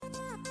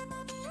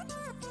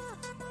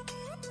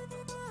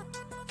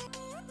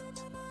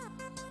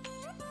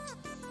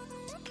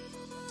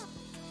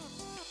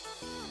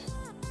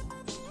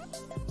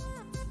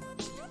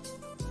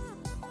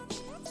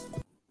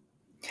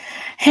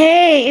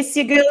Hey, it's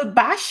your girl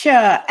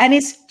Basha, and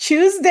it's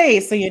Tuesday,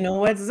 so you know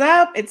what's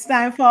up. It's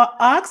time for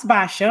Ask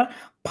Basha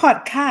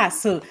podcast.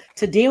 So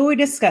today we're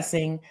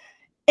discussing,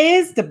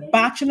 is the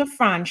Bachelor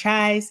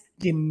franchise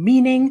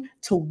demeaning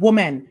to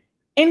women,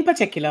 in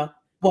particular,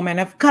 women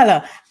of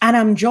color? And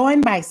I'm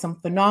joined by some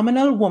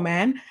phenomenal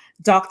women,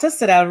 Dr.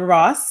 Sidel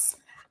Ross,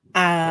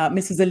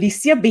 Mrs.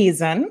 Alicia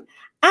Bazan,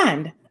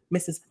 and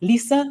Mrs.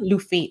 Lisa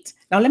Lufate.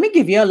 Now, let me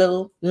give you a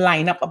little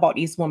lineup about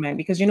these women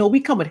because, we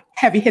come with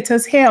heavy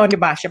hitters here on the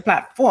Basha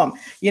platform,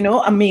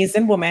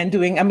 amazing women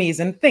doing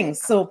amazing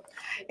things. So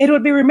it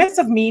would be remiss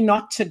of me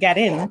not to get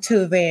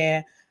into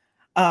their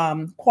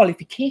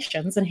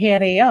qualifications. And here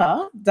they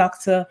are,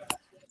 Dr.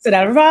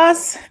 Sidel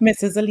Ross,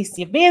 Mrs.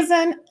 Alicia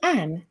Bazan,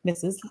 and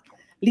Mrs.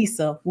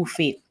 Lisa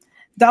Lufate.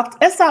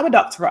 Let's start with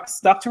Dr. Ross.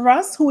 Dr.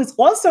 Ross, who is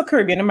also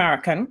Caribbean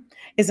American,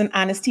 is an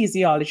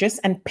anesthesiologist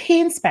and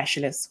pain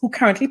specialist who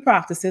currently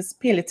practices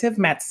palliative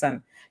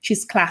medicine.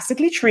 She's a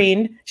classically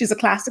trained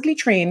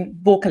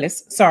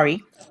vocalist,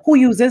 who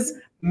uses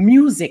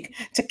music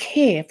to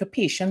care for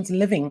patients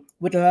living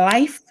with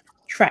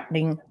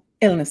life-threatening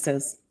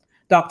illnesses.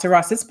 Dr.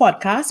 Ross's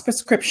podcast,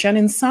 Prescription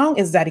in Song,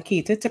 is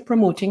dedicated to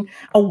promoting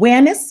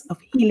awareness of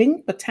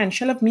healing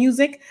potential of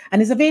music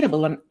and is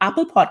available on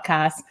Apple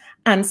Podcasts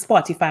and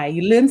Spotify.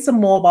 You learn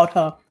some more about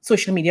her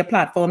social media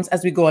platforms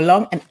as we go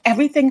along, and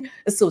everything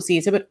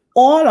associated with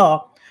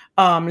all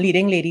our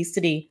leading ladies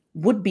today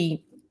would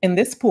be in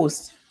this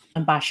post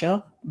on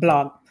Basha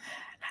blog.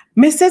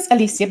 Mrs.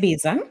 Alicia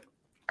Bazan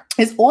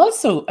is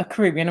also a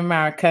Caribbean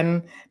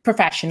American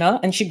professional,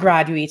 and she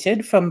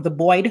graduated from the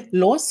Boyd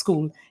Law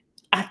School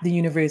at the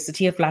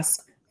University of Las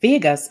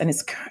Vegas and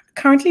is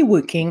currently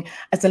working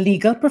as a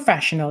legal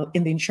professional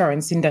in the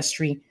insurance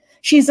industry.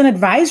 She's an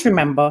advisory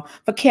member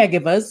for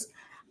caregivers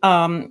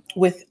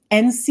with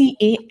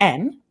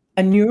NCAN,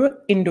 a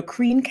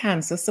neuroendocrine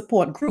cancer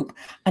support group,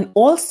 and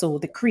also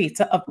the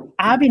creator of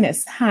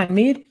Happiness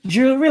handmade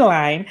jewelry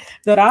line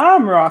that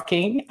I'm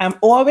rocking. I'm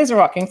always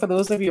rocking, for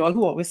those of you all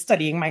who are always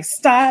studying my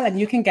style, and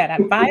you can get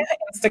that via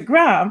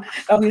Instagram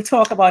that we'll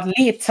talk about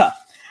later.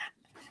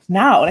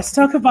 Now, let's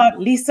talk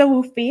about Lisa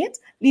Lufate.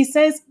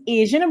 Lisa is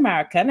Asian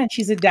American, and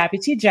she's a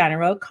Deputy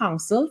General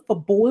Counsel for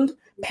Bold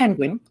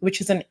Penguin,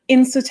 which is an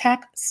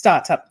insurtech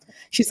startup.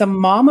 She's a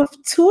mom of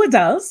two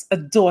adults, a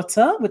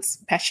daughter with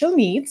special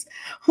needs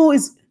who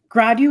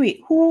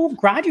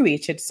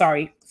graduated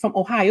from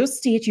Ohio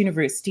State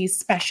University's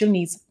Special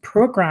Needs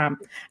Program,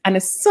 and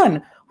a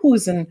son who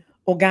is an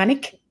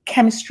organic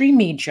chemistry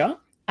major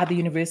at the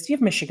University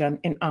of Michigan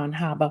in Ann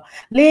Arbor.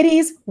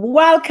 Ladies,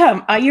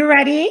 welcome. Are you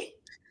ready?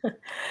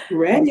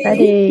 Ready. Thank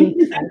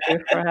you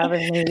for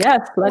having me. Yes,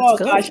 let's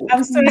go. Gosh,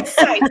 I'm so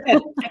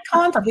excited. I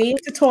can't wait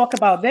to talk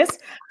about this.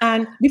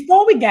 And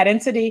before we get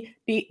into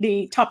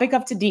the topic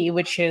of today,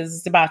 which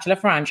is the Bachelor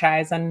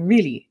franchise, and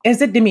really,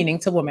 is it demeaning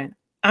to women?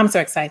 I'm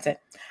so excited.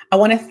 I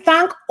want to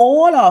thank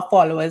all our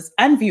followers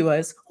and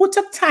viewers who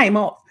took time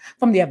off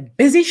from their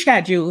busy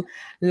schedule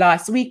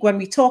last week when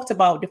we talked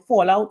about the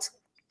fallout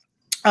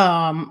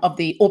of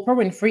the Oprah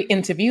Winfrey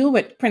interview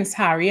with Prince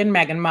Harry and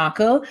Meghan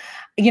Markle.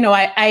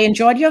 I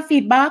enjoyed your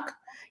feedback.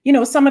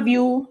 Some of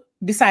you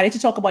decided to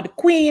talk about the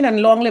Queen and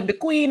long live the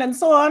Queen and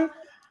so on.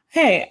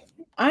 Hey,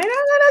 I'm not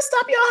gonna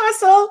stop your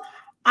hustle.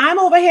 I'm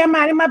over here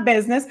minding my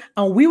business,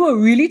 and we were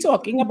really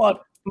talking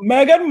about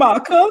Meghan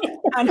Markle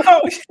and how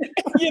this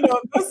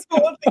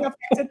whole thing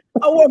affected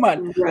a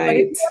woman.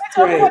 Right. But if you want to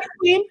talk about the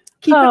Queen,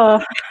 keep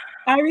it.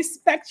 I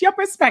respect your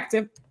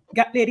perspective.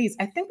 Ladies,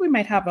 I think we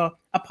might have a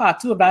part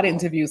 2 of that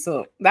interview,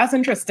 so that's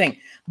interesting.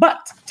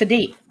 But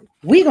today,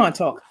 we're going to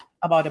talk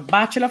about the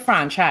Bachelor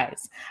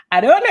franchise.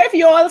 I don't know if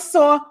you all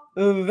saw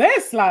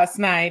this last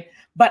night,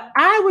 but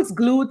I was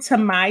glued to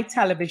my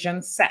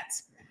television set.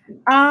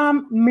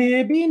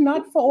 Maybe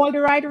not for all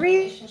the right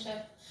reasons.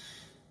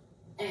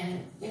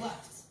 And you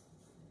left.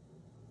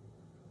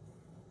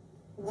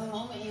 The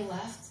moment you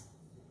left,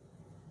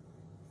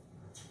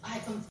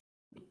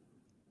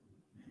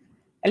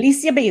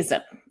 Alicia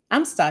Bazan,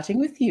 I'm starting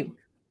with you.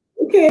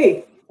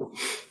 Okay.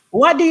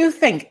 What do you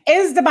think?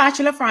 Is the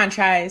Bachelor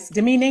franchise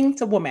demeaning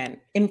to women,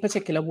 in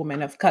particular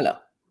women of color?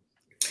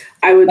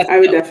 I would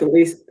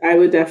definitely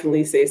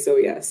say so.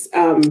 Yes.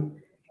 Last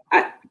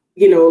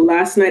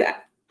night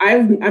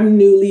I'm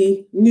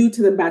new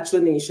to the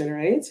Bachelor Nation,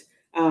 right?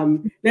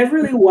 Never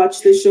really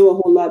watched this show a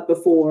whole lot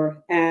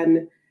before,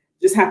 and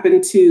just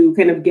happened to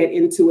kind of get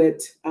into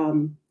it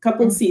a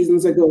couple of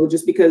seasons ago,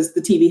 just because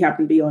the TV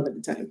happened to be on at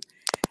the time.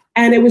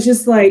 And it was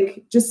just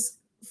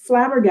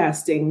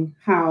flabbergasting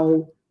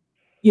how,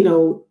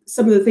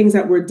 some of the things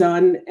that were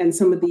done, and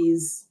some of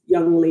these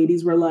young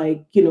ladies were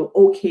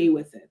okay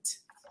with it.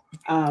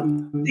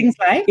 Things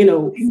like?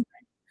 Things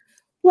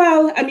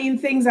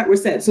that were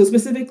said. So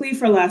specifically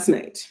for last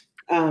night,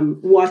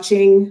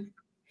 watching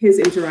his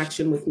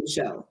interaction with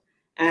Michelle.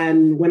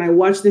 And when I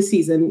watched this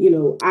season,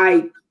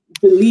 I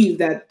believed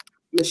that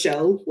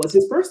Michelle was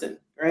his person,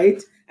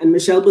 right? And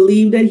Michelle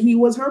believed that he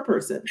was her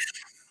person.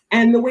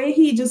 And the way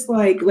he just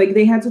like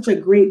they had such a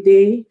great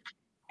day,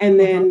 and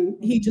then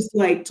he just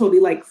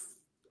totally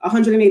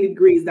 180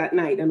 degrees that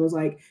night and was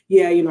like,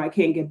 yeah, I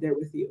can't get there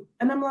with you.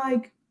 And I'm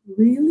like,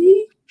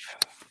 really?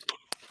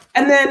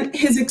 And then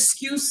his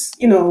excuse,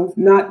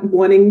 not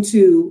wanting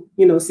to,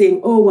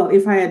 saying, oh, well,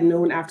 if I had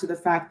known after the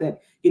fact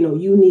that,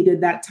 you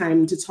needed that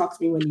time to talk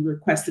to me when you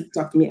requested to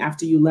talk to me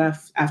after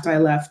I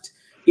left,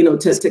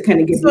 to kind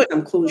of give me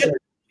some closure.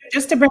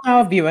 Just to bring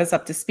our viewers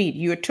up to speed,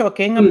 you're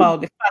talking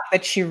about the fact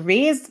that she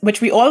raised, which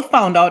we all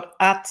found out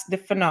at the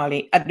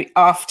finale, at the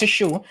after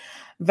show,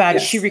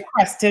 that she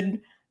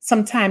requested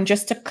some time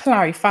just to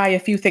clarify a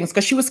few things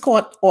because she was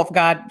caught off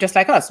guard, just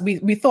like us.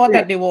 We thought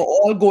that they were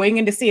all going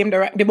in the same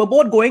direction. They were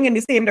both going in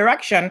the same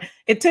direction.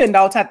 It turned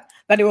out that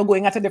they were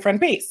going at a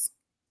different pace.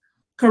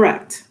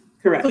 Correct.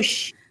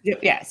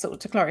 So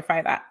to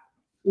clarify that.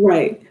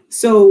 Right.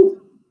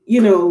 So,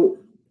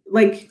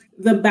 like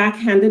the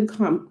backhanded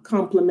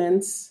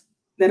compliments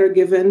that are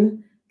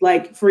given,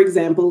 like, for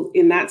example,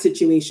 in that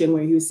situation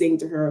where he was saying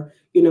to her,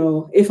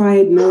 if I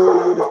had known,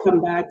 I would have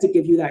come back to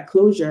give you that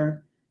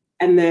closure.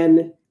 And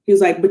then he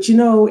was like, but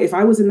if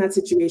I was in that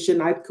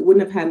situation, I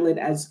wouldn't have handled it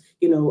as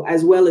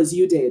well as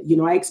you did.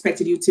 I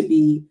expected you to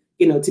be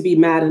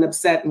mad and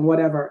upset and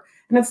whatever.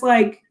 And it's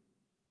like,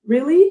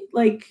 really?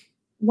 Like,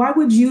 why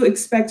would you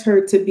expect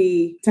her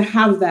to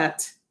have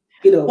that,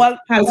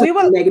 have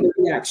a negative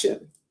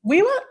reaction?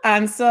 We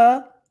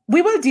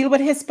will deal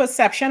with his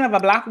perception of a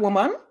Black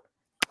woman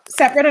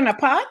separate and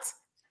apart.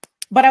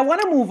 But I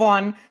want to move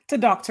on to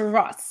Dr.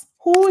 Ross,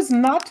 who is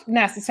not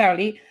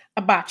necessarily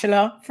a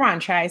Bachelor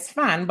franchise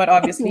fan, but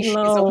obviously she's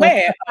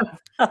aware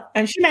of,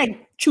 and she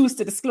might choose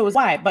to disclose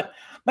why. But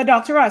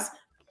Dr. Ross,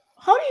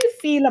 how do you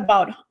feel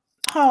about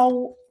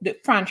how the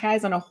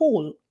franchise on a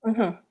whole,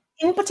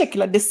 in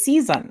particular this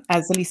season,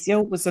 as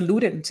Alicia was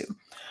alluding to,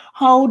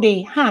 how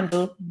they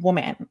handle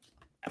women,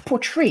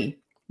 portray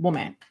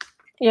women?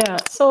 Yeah,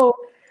 so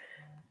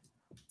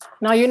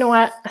now you know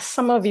what,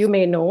 some of you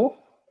may know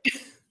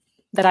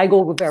that I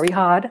go very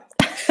hard.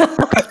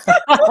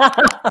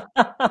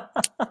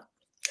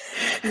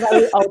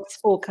 Very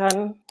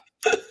outspoken,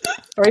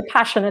 very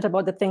passionate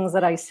about the things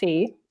that I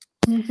see.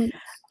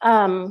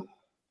 And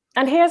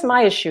here's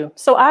my issue.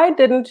 So I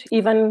didn't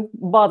even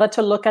bother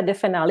to look at the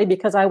finale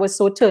because I was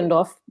so turned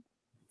off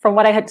from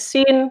what I had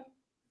seen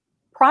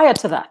prior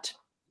to that.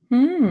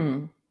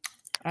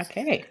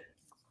 Okay.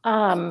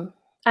 And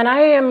I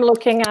am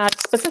looking at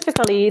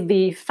specifically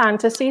the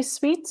fantasy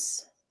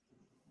suites.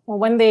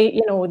 When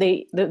they,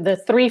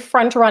 the three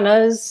front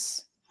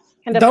runners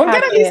kind of don't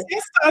get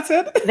Alicia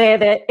started.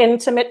 Their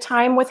intimate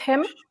time with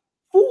him.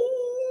 Ooh.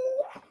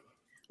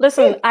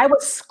 Listen, I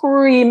was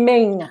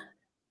screaming.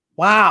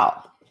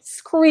 Wow.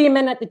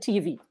 Screaming at the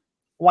TV.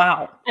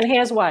 Wow. And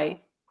here's why.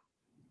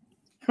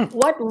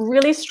 What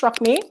really struck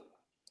me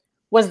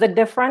was the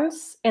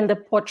difference in the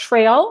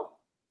portrayal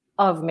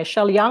of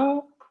Michelle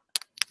Young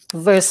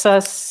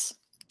versus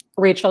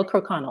Rachel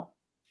Kirkconnell.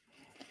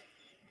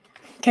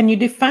 Can you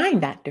define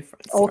that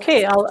difference?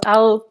 Okay,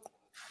 I'll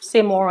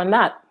say more on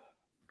that.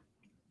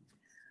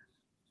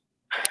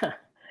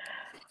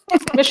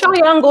 Michelle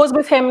Young goes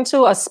with him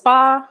to a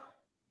spa,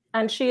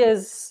 and she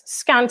is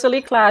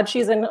scantily clad.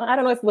 She's in, I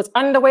don't know if it was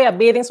underwear, a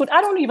bathing suit.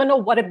 I don't even know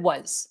what it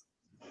was.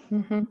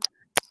 And,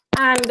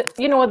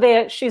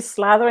 she's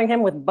slathering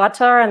him with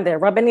butter, and they're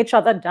rubbing each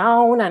other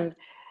down. And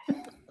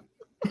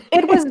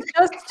it was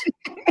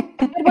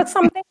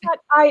something that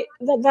I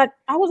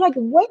was like,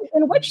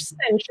 in which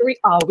century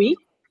are we?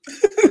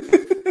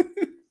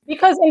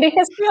 Because in the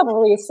history of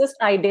racist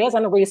ideas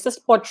and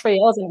racist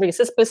portrayals and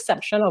racist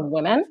perception of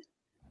women,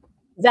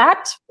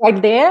 that right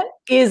there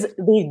is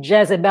the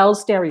Jezebel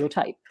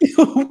stereotype.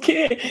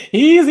 Okay,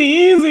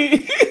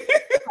 easy.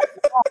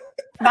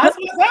 That's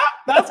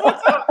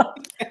what's up.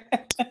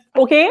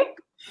 Okay?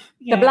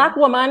 Yeah. The Black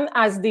woman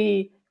as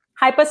the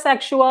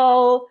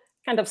hypersexual,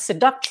 kind of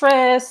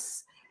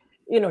seductress,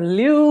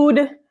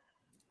 lewd,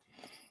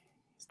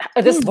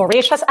 this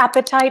voracious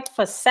appetite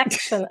for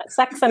sex and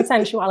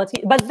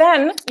sensuality. But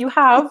then you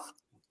have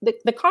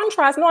the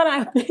contrast. No,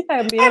 I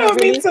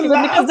don't mean to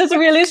laugh. Because this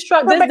really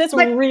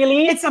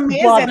it's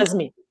amazing. Bothers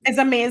me. It's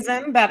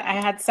amazing that I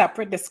had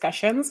separate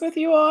discussions with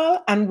you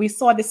all, and we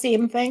saw the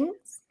same things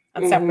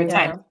at separate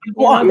times.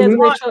 There's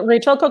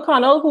Rachel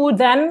Kirkconnell, who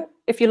then,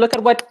 if you look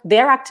at what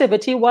their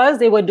activity was,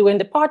 they were doing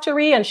the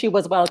pottery, and she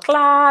was well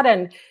clad,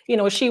 and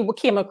she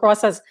came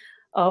across as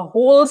a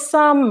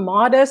wholesome,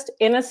 modest,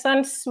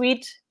 innocent,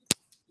 sweet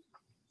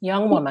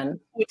young woman.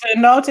 Who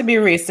turned out to be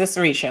racist,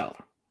 Rachel.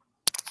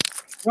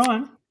 Go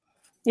on.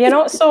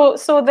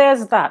 So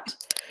there's that.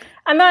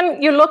 And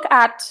then you look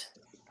at,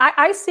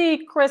 I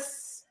see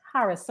Chris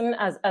Harrison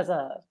as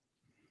a,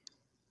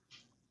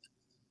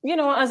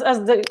 as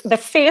the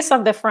face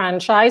of the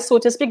franchise, so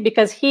to speak,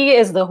 because he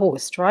is the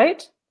host,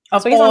 right?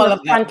 Of so he's all on the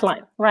of them. front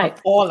line, right?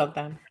 Of all of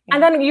them. Yeah.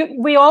 And then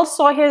we all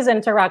saw his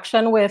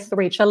interaction with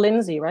Rachel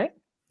Lindsay, right?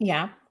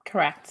 Yeah,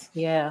 correct.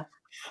 Yeah.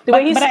 The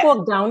way he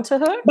spoke down to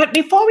her. But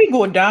before we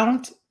go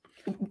down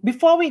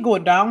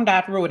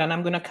that road, and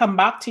I'm going to come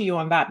back to you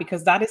on that,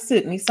 because that is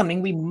certainly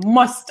something we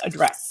must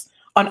address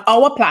on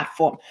our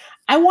platform.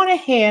 I want to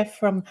hear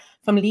from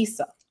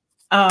Lisa.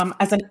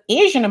 as an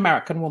Asian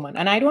American woman,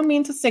 and I don't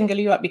mean to single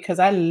you out because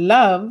I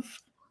love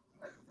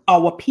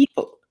our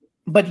people,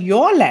 but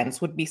your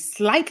lens would be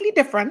slightly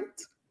different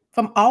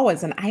from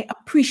ours, and I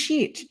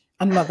appreciate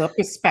another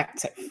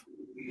perspective.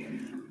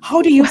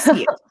 How do you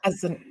see it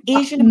as an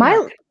Asian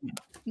American?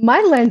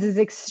 My lens is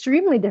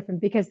extremely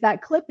different because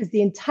that clip is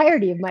the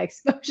entirety of my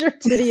exposure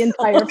to the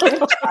entire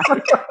franchise.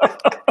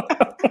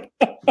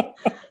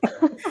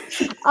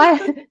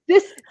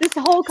 This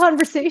whole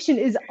conversation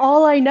is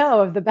all I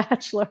know of The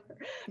Bachelor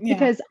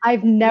because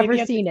I've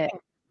never seen it.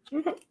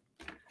 Mm-hmm.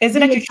 Is it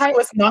that you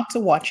chose not to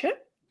watch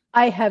it?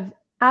 I have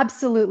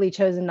absolutely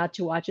chosen not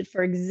to watch it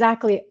for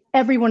exactly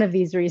every one of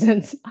these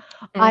reasons.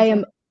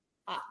 Mm-hmm.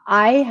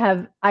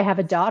 I have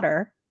a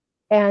daughter,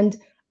 and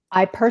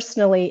I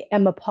personally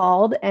am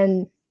appalled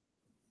and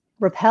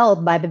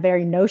repelled by the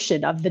very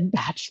notion of The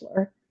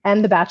Bachelor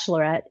and The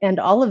Bachelorette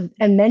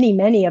and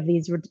many of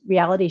these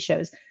reality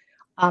shows.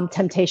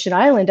 Temptation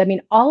Island. I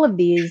mean, all of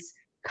these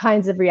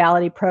kinds of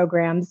reality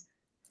programs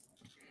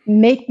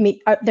make me,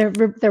 they're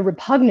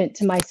repugnant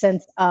to my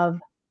sense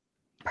of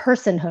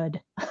personhood.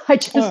 I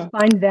just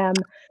find them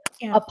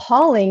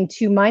appalling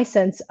to my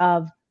sense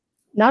of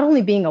not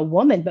only being a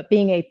woman, but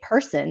being a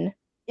person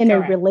in a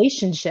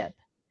relationship.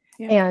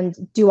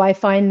 And do I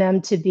find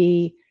them to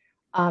be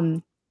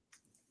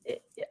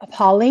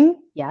appalling?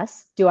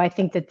 Yes. Do I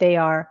think that they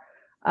are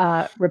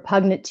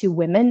repugnant to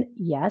women?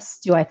 Yes.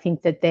 Do I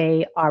think that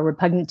they are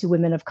repugnant to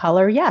women of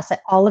color? Yes.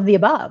 All of the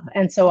above.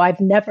 And so I've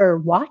never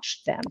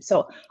watched them.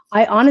 So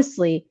I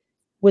honestly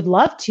would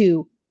love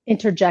to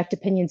interject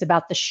opinions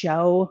about the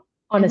show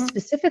on a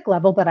specific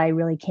level, but I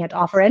really can't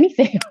offer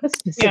anything on a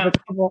specific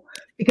level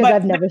because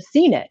I've never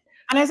seen it.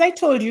 And as I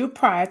told you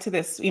prior to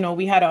this,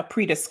 we had a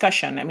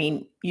pre-discussion. I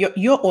mean,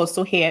 you're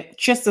also here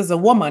just as a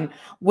woman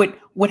with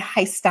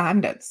high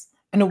standards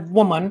and a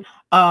woman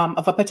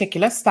of a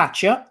particular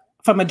stature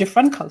from a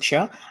different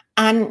culture,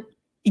 and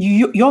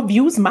your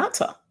views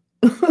matter.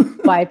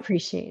 Well, I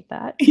appreciate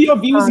that. Your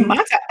views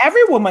matter.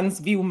 Every woman's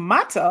view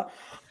matter.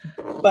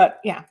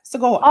 But so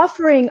go on.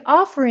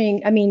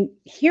 Offering, I mean,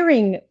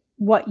 hearing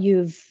what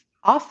you've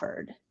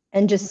offered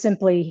and just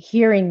simply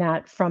hearing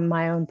that from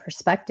my own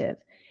perspective,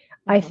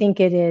 I think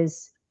it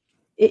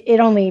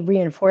only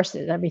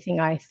reinforces everything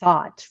I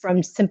thought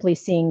from simply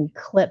seeing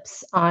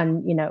clips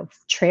on,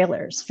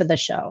 trailers for the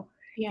show.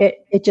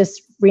 It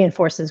just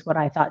reinforces what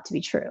I thought to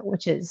be true,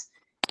 which is,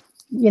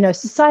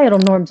 societal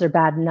norms are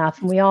bad enough.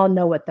 And we all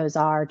know what those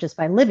are just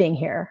by living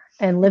here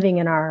and living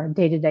in our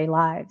day-to-day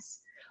lives.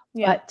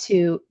 But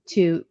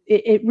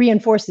it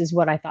reinforces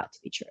what I thought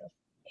to be true,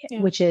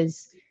 which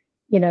is,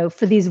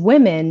 for these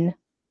women.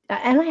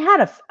 And I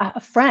had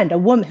a friend, a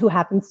woman who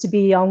happens to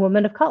be a young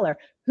woman of color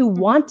who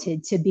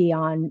wanted to be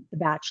on The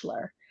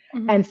Bachelor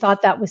and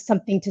thought that was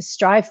something to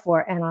strive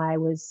for. And I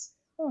was,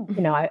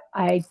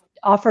 I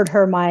offered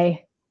her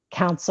my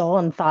counsel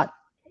and thought,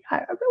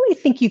 I really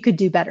think you could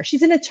do better.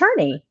 She's an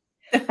attorney.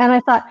 And I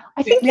thought,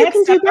 I think you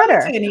can do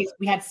better.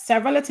 We had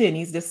several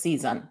attorneys this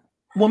season,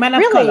 women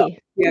of color.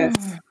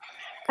 Yes.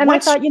 And I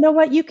thought, you know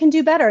what, you can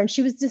do better. And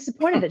she was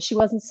disappointed that she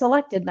wasn't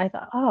selected. And I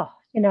thought,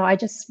 I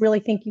just really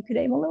think you could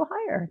aim a little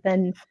higher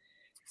than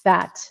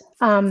that.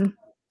 I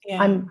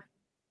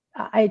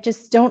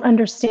just don't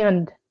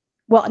understand.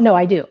 Well, no,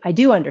 I do. I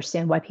do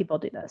understand why people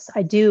do this.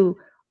 I do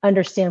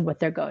understand what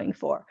they're going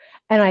for.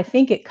 And I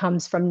think it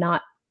comes from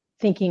not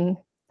thinking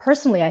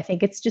personally. I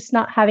think it's just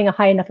not having a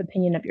high enough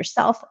opinion of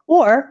yourself,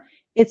 or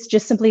it's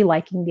just simply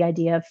liking the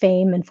idea of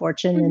fame and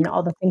fortune and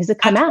all the things that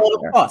come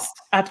after.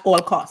 At all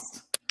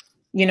cost.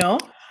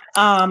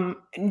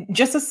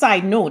 Just a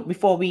side note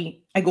before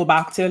I go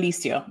back to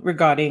Alicia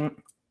regarding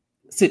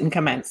certain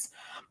comments.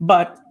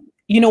 But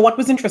what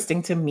was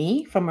interesting to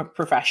me from a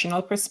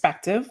professional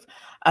perspective,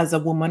 as a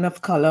woman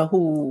of color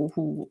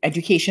who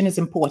education is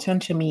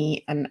important to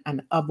me and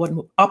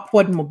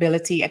upward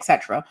mobility,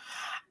 etc.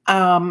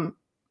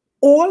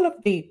 All of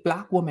the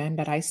Black women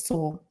that I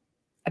saw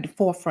at the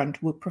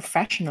forefront were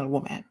professional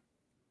women.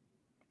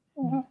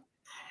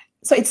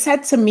 So it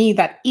said to me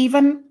that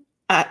even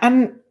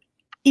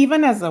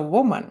as a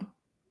woman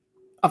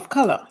of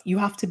color, you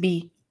have to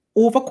be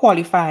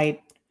overqualified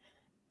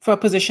for a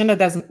position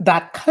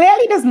that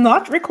clearly does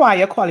not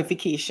require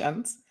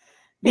qualifications,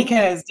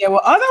 because there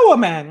were other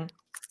women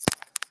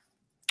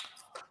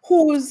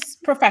whose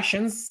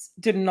professions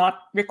did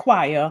not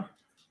require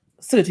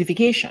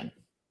certification,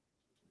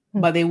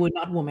 but they were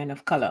not women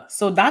of color.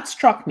 So that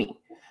struck me,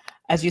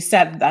 as you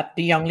said, that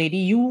the young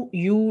lady who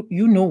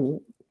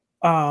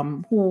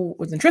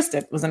was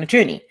interested was an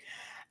attorney.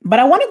 But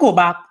I want to go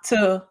back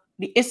to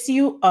the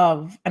issue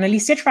of, and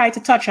Alicia tried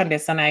to touch on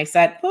this, and I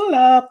said, pull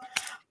up.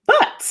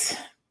 But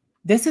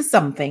this is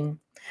something.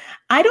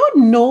 I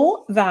don't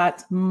know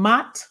that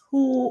Matt,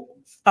 who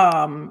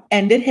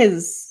ended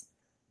his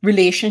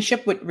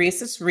relationship with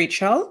racist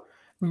Rachel,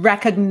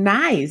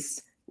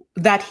 recognized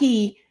that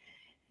he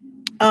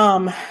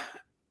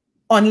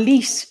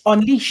unleashed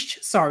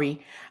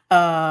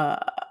a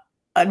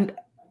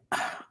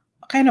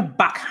kind of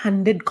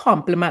backhanded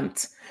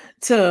compliment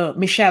to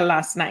Michelle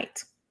last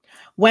night,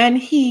 when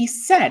he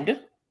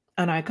said,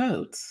 and I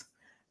quote,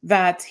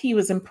 that he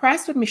was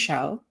impressed with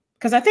Michelle,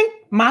 because I think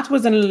Matt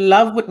was in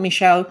love with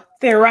Michelle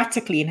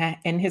theoretically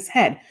in his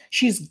head.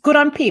 She's good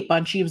on paper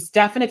and she was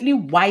definitely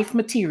wife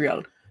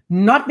material,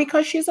 not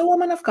because she's a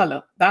woman of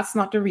color. That's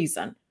not the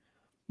reason.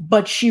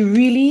 But she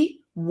really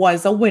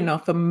was a winner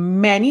for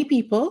many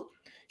people.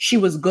 She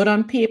was good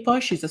on paper.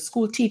 She's a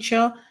school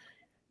teacher.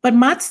 But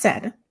Matt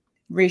said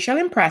Rachel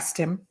impressed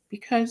him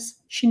because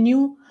she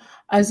knew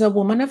as a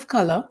woman of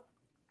color,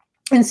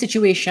 in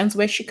situations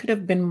where she could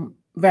have been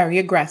very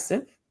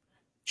aggressive,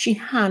 she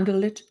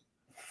handled it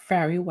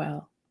very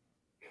well.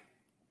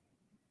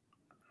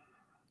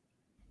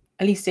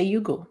 Alicia,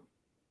 you go.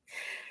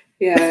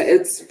 Yeah,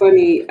 it's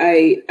funny.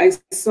 I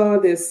saw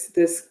this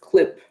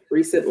clip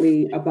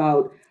recently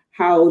about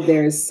how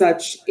there's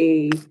such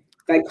a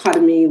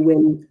dichotomy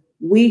when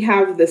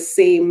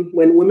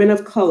when women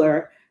of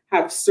color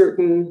have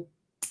certain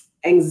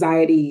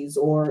anxieties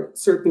or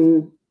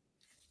certain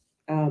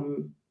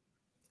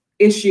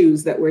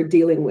issues that we're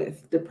dealing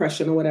with,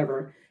 depression or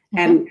whatever,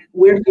 and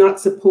we're not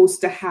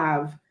supposed to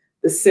have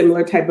the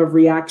similar type of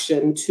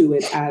reaction to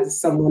it as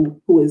someone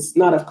who is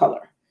not of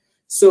color.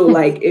 So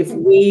like if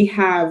we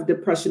have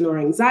depression or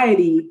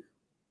anxiety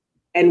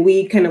and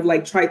we kind of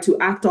like try to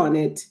act on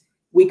it,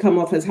 we come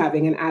off as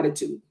having an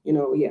attitude,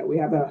 we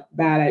have a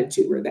bad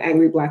attitude. We're the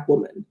angry Black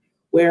woman.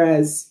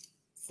 Whereas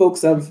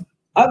folks of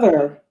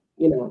other,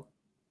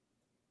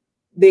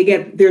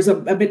 there's a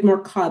bit more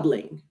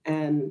coddling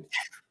and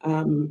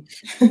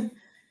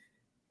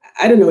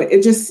I don't know.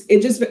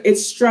 It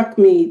struck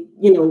me,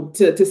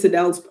 to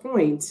Sidel's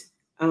point,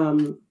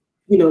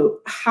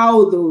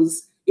 how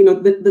those,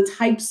 the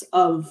types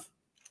of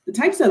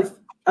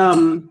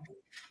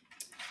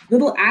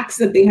little acts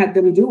that they had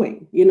them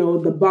doing,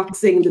 the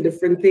boxing, the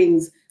different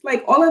things,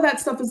 like all of that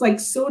stuff is like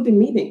so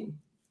demeaning,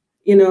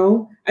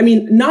 I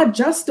mean, not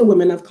just to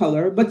women of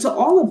color, but to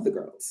all of the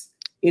girls,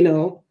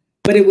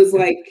 but it was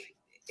like,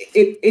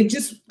 it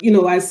just,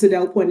 as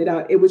Sidel pointed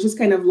out, it was just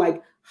kind of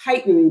like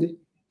heightened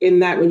in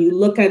that when you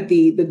look at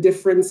the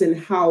difference in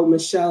how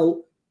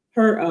Michelle,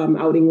 her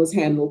outing was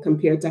handled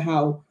compared to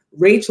how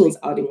Rachel's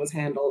outing was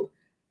handled.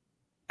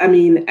 I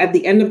mean, at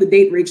the end of the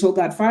date, Rachel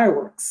got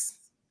fireworks.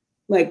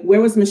 Like, where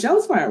was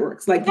Michelle's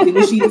fireworks? Like,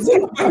 did she use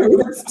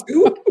fireworks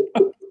too?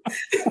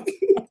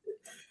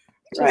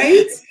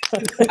 Right?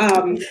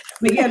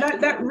 But yeah,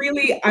 that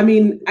really, I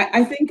mean,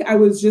 I think I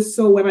was just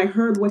so, when I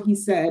heard what he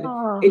said,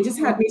 it just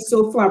had me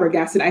so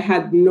flabbergasted. I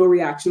had no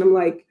reaction. I'm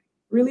like,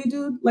 really,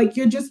 dude? Like,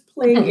 you're just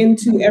playing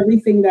into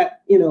everything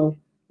that,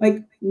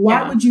 like,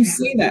 why would you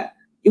say that?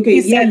 Okay,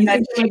 he said you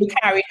that think she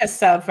carried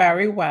herself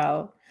very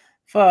well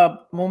for a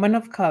woman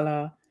of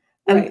color.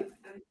 Right.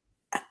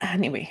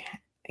 Anyway,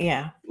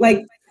 yeah.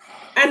 Like,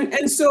 and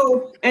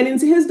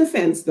into his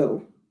defense,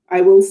 though,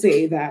 I will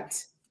say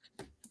that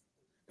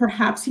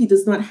perhaps he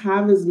does not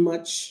have as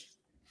much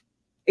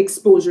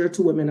exposure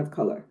to women of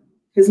color.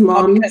 His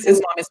mom, because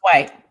his mom is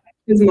white.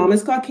 His mom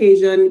is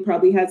Caucasian. He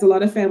probably has a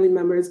lot of family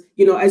members.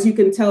 As you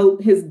can tell,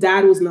 his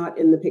dad was not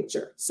in the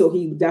picture. So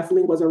he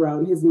definitely was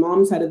around his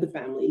mom's side of the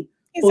family.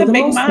 He's a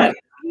big man.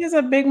 He's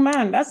a big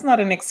man. That's not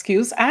an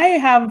excuse. I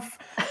have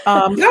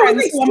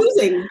friends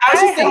excusing.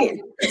 I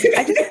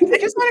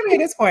just want to make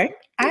this point.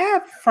 I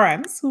have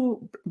friends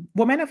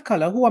women of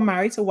color who are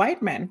married to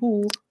white men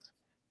who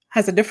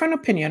has a different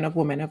opinion of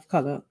women of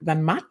color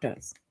than Matt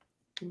does.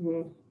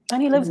 Mm-hmm.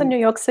 And he lives in New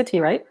York City,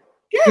 right?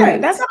 Yeah,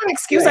 right. That's not an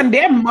excuse. Right. And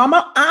they're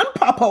mama and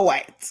papa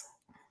white.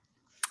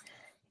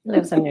 He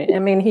lives in New York. I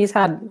mean, he's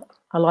had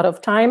a lot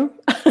of time,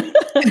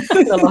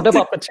 a lot of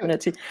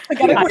opportunity.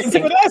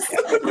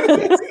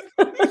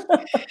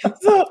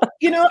 So,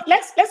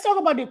 let's talk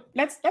about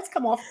let's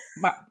come off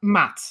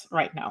Matt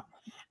right now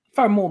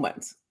for a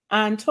moment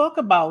and talk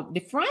about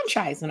the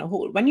franchise in a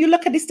whole. When you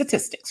look at the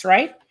statistics,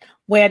 right,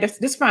 where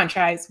this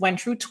franchise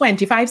went through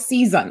 25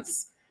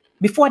 seasons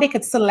before they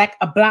could select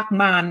a Black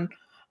man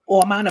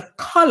or a man of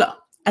color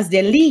as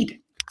their lead.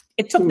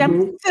 It took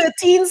them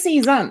 13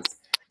 seasons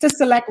to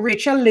select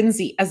Rachel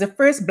Lindsay as the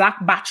first Black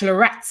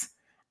bachelorette.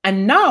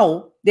 And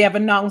now they have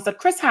announced that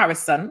Chris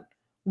Harrison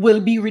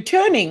will be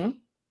returning,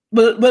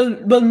 be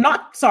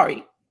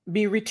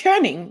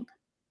returning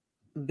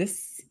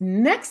this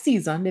next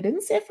season. They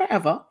didn't say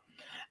forever.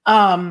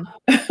 To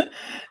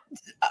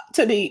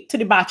the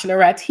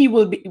Bachelorette. He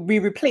will be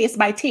replaced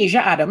by Tasia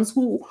Adams,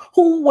 who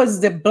was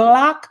the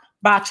Black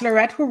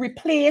bachelorette who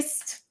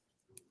replaced,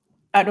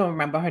 I don't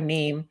remember her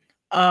name.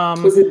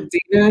 Was it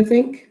Dana, I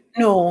think?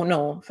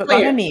 No,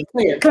 forgot her name.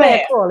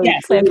 Claire.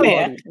 Yes, Claire.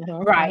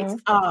 Mm-hmm.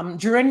 Right.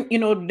 During,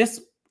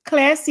 this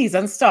Claire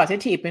season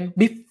started taping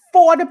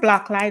before the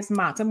Black Lives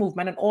Matter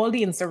movement and all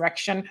the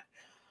insurrection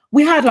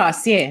we had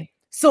last year.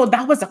 So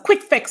that was a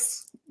quick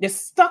fix. They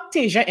stuck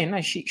Tasia in,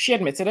 and she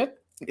admitted it.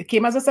 It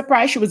came as a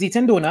surprise. She was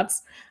eating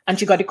donuts and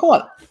she got a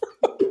call.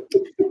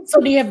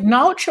 So they have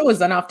now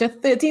chosen, after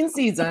 13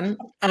 seasons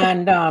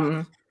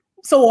and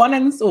so on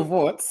and so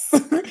forth,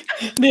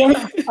 they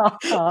have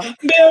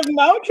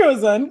now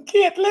chosen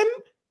Caitlin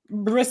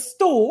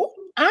Bristow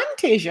and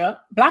Tasia,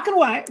 black and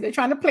white. They're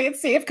trying to play it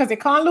safe because they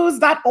can't lose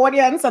that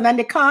audience, and then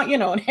they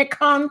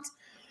can't,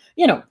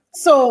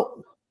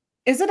 So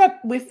is it that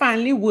we're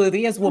finally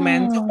worthy as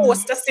women to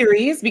host a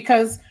series?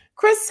 Because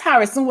Chris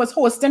Harrison was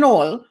hosting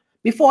all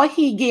before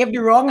he gave the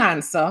wrong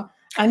answer,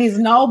 and he's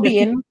now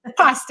being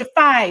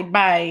pacified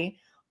by,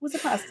 what's the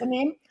pastor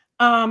name?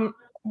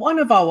 One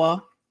of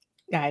our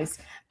guys.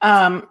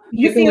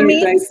 You feel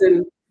me?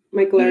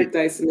 Michael Eric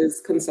Dyson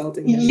is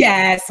consulting him.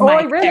 Yes,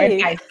 Michael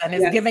Eric Dyson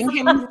is giving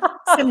him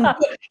some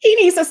good. He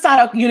needs to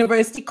start a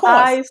university course.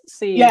 I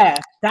see. Yeah,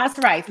 that's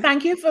right.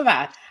 Thank you for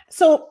that.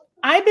 So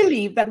I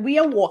believe that we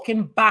are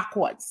walking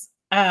backwards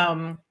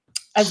as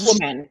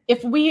women.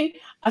 If we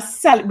are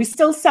we're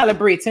still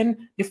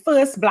celebrating the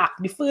first Black,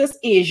 the first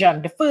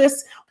Asian, the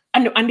first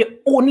and the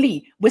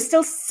only, we're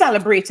still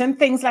celebrating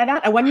things like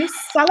that. And when you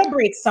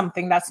celebrate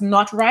something that's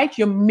not right,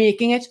 you're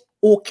making it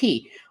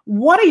okay.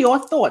 What are your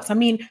thoughts? I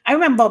mean, I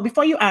remember,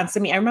 before you answer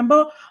me, I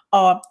remember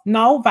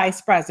now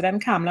Vice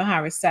President Kamala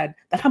Harris said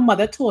that her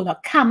mother told her,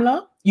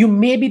 Kamala, you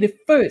may be the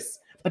first,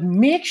 but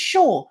make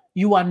sure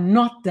you are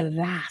not the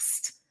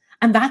last.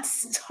 And that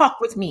stuck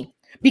with me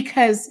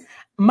because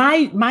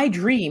my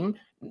dream,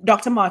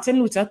 Dr. Martin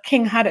Luther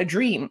King had a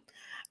dream,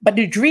 but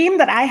the dream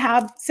that I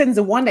have since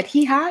the one that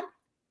he had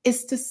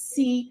is to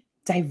see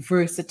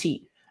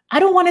diversity. I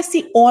don't want to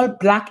see all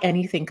Black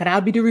anything, because I'll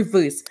be the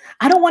reverse.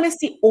 I don't want to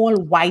see all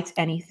white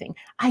anything.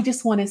 I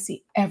just want to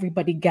see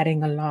everybody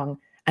getting along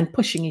and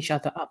pushing each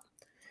other up.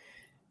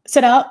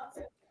 Sada,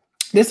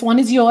 this one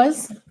is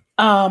yours.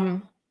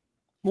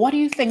 What do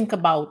you think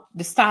about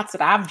the stats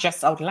that I've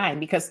just outlined?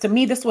 Because to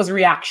me, this was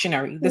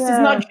reactionary. This is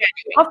not genuine.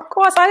 Of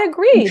course, I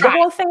agree. The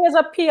whole thing is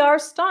a PR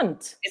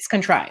stunt. It's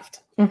contrived.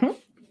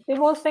 The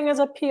whole thing is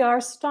a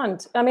PR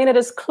stunt. I mean, it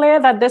is clear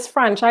that this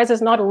franchise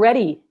is not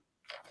ready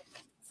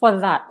for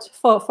that,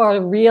 for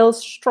a real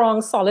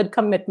strong, solid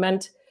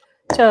commitment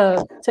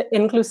to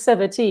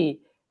inclusivity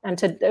and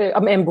to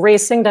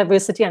embracing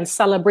diversity and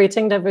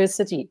celebrating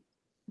diversity.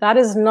 That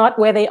is not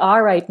where they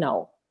are right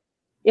now.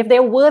 If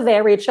they were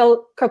there,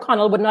 Rachel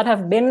Kirkconnell would not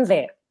have been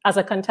there as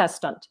a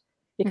contestant,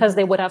 because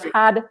they would have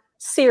had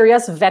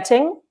serious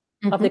vetting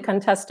of the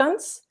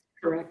contestants.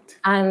 Correct.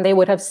 And they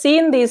would have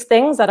seen these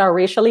things that are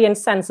racially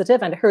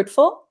insensitive and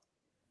hurtful,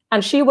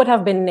 and she would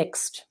have been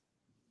nixed.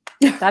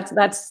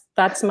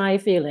 That's my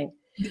feeling.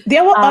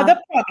 There were other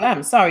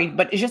problems, sorry,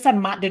 but it's just that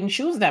Matt didn't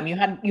choose them. You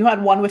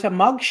had one with a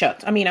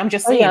mugshot. I mean, I'm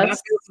just saying,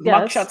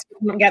 mugshots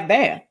didn't get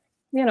there.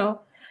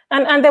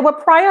 And there were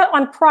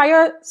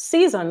prior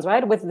seasons,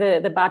 right? With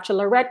the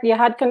Bachelorette, you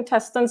had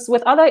contestants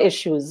with other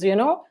issues,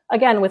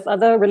 again, with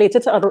other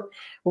related to other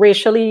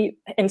racially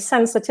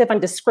insensitive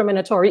and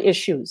discriminatory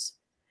issues.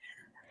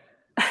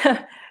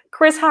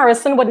 Chris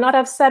Harrison would not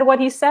have said what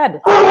he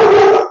said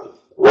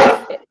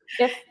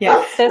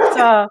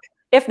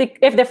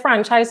if the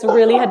franchise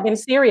really had been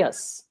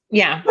serious.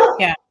 I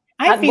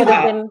that feel would that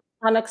have been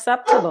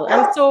unacceptable.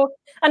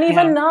 And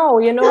even now,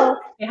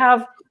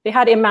 they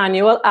had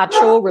Emmanuel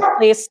Acho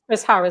replace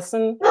Chris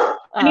Harrison.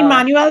 And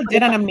Emmanuel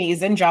did an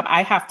amazing job,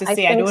 I have to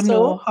say. I don't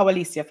know how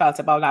Alicia felt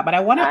about that, but I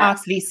want to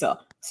ask Lisa.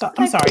 So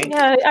I'm sorry.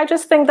 Yeah, I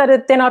just think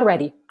that they're not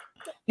ready.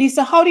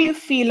 Lisa, how do you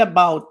feel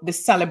about the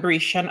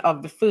celebration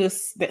of the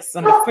first this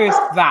and the first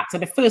that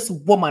and the first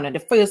woman and the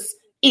first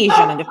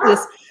Asian and the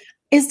first?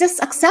 Is this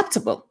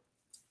acceptable?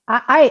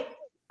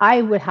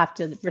 I would have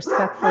to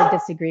respectfully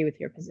disagree with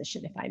your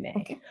position, if I may.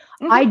 Okay.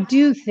 I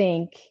do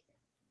think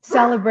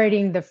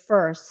celebrating the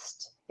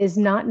first is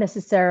not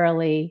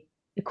necessarily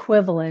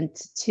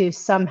equivalent to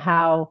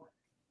somehow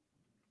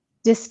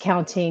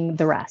discounting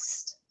the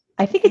rest.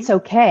 I think it's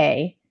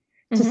okay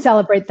to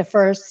celebrate the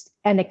first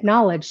and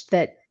acknowledge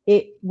that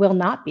it will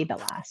not be the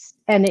last,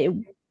 and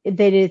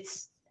that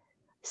it's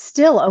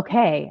still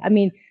okay. I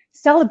mean,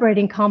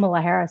 celebrating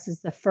Kamala Harris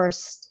as the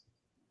first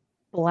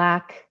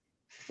Black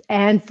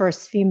and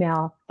first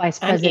female vice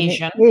president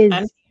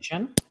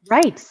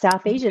right,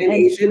 South Asian, and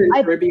Asian and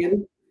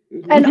Caribbean.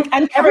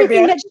 And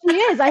everything that she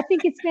is. I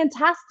think it's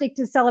fantastic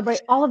to celebrate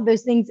all of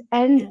those things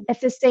and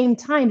at the same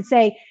time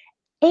say,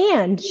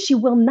 and she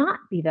will not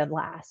be the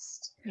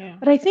last. Yeah.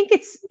 But I think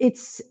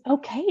it's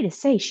okay to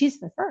say she's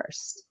the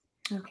first.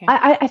 Okay.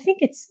 I think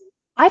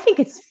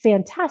it's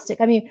fantastic.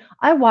 I mean,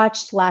 I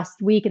watched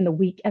last week and the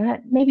week and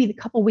maybe a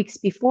couple weeks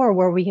before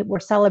where we were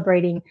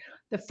celebrating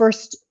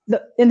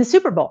in the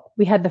Super Bowl.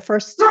 We had the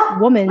first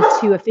woman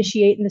to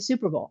officiate in the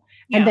Super Bowl.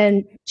 And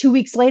then 2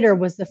 weeks later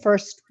was the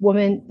first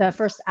woman, the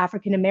first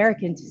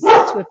African-American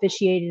to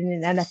officiate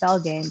in an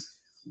NFL game,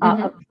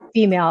 a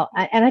female.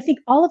 And I think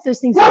all of those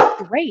things are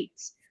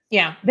great.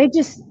 Yeah. They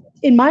just,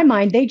 in my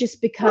mind, they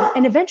just become,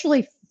 and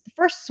eventually the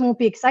firsts won't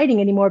be exciting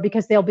anymore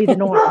because they'll be the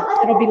norm.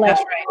 It'll be like,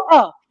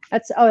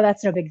 that's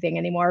no big thing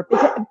anymore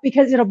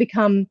because it'll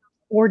become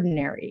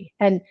ordinary.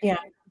 And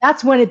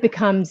that's when it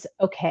becomes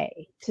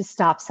okay to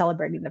stop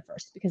celebrating the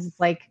first, because it's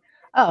like,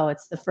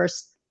 it's the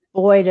first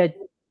boy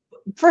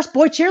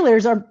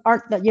cheerleaders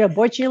aren't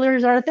boy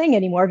cheerleaders aren't a thing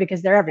anymore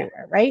because they're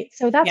everywhere, right?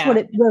 So that's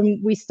when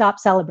we stop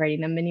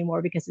celebrating them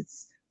anymore because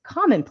it's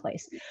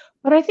commonplace.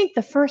 But I think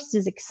the first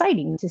is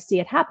exciting to see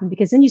it happen,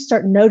 because then you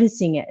start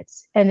noticing it,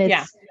 and it's.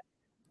 Yeah.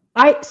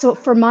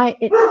 For me,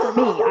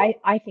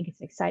 I think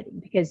it's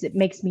exciting because it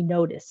makes me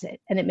notice it,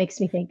 and it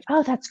makes me think,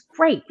 oh, that's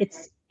great.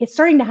 It's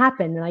starting to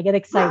happen, and I get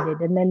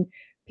excited, and then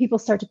people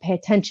start to pay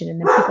attention, and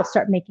then people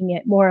start making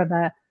it more of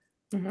an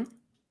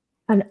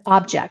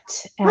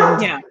object.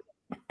 And Yeah.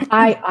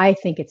 I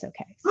think it's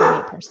okay. For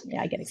me personally,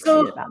 I get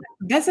excited about it.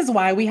 This is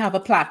why we have a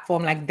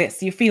platform like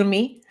this. You feel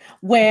me?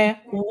 Where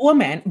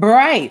women,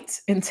 bright,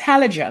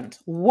 intelligent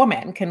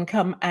women, can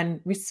come and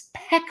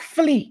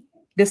respectfully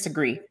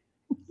disagree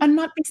and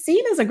not be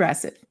seen as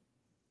aggressive,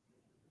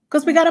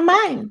 because we got a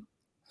mind.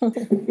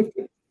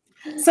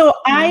 So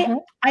I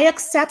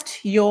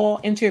accept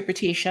your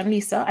interpretation,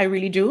 Lisa. I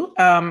really do.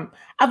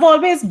 I've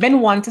always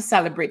been one to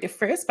celebrate the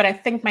first, but I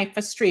think my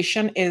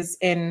frustration is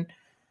in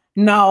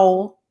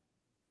now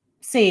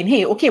saying,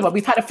 hey, okay, well,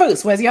 we've had a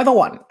first, where's the other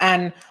one?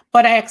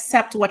 But I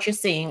accept what you're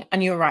saying,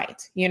 and you're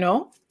right. You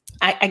know,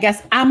 I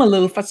guess I'm a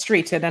little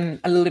frustrated and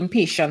a little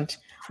impatient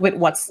with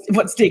what's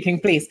taking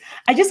place.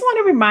 I just want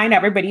to remind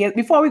everybody,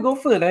 before we go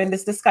further in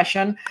this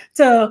discussion,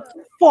 to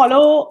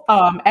follow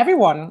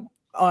everyone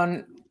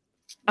on.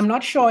 I'm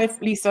not sure if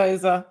Lisa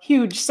is a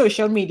huge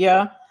social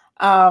media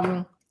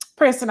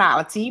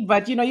personality,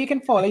 but you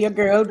can follow your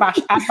girl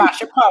at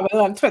Basha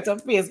Powell on Twitter,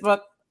 Facebook,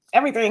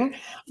 everything,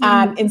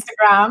 and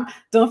Instagram.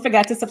 Don't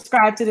forget to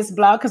subscribe to this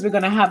blog, because we're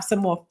going to have some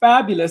more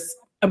fabulous,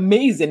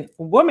 amazing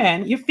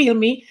women. You feel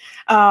me?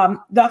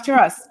 Dr.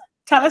 Ross,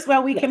 tell us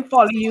where we can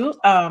follow you.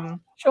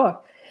 Sure.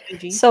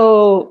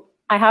 So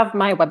I have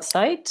my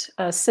website,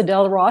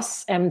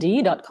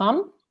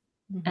 sidelrossmd.com.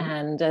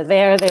 And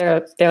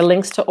there are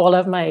links to all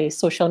of my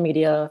social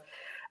media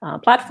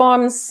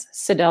platforms,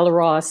 Sidel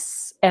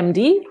Ross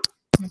MD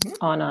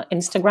on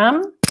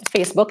Instagram,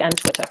 Facebook, and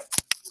Twitter.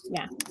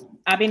 Yeah.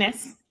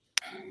 Abiness.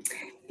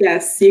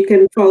 Yes, you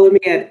can follow me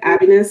at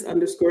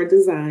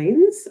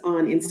Abiness_designs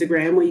on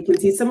Instagram, where you can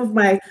see some of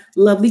my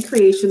lovely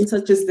creations,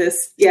 such as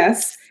this.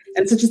 Yes.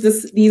 And such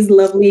as these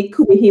lovely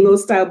Kumihimo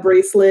style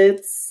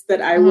bracelets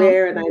that I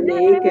wear and I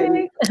make,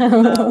 and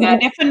yeah,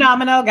 they're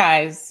phenomenal,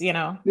 guys.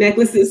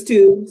 Necklaces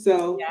too.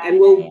 So, and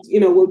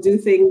we'll do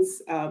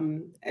things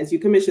as you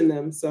commission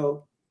them.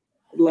 So,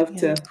 I'd love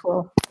to.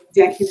 Cool.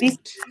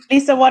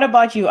 Lisa, what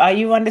about you? Are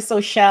you on the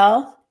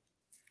social?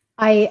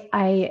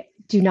 I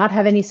do not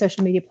have any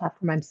social media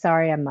platform. I'm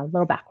sorry, I'm a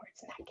little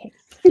backwards in that case.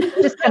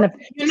 Just kind of,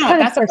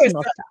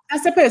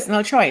 that's a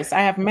personal choice.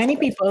 I have many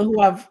people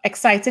who have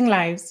exciting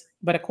lives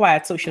but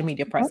acquired social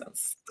media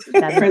presence.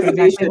 That's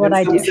exactly what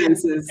I do.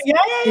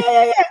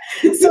 Yeah.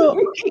 So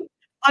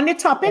on the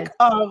topic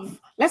of,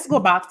 let's go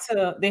back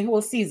to the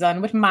whole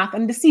season with Matt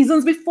and the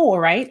seasons before,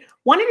 right?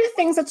 One of the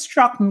things that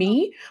struck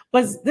me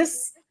was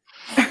this.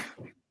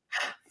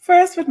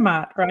 First with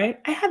Matt, right?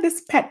 I had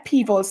this pet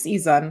peeve all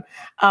season.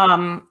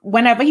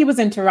 Whenever he was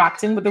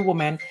interacting with a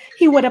woman,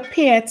 he would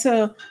appear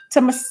to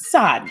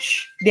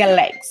massage their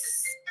legs,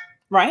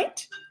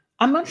 right?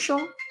 I'm not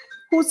sure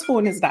whose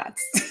phone is that.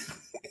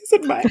 Is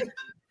it mine?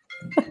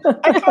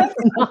 I can't.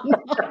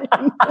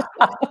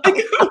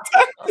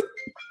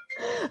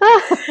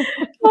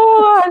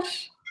 Oh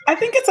gosh. I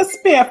think it's a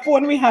spare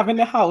phone we have in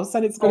the house,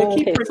 and it's going to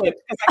keep ringing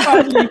because I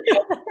can't leave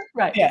it.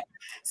 Right. Yeah.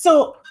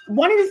 So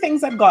one of the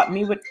things that got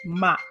me with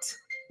Matt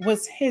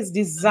was his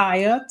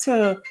desire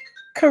to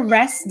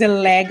caress the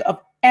leg of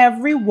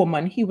every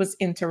woman he was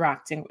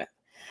interacting with.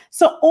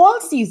 So all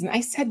season,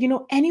 I said,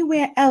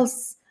 anywhere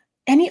else,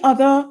 any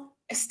other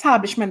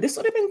establishment, this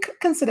would have been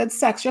considered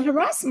sexual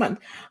harassment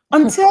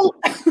until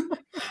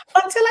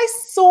I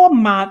saw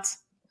Matt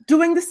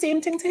doing the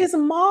same thing to his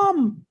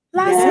mom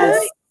last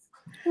night.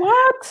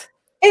 What?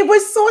 It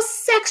was so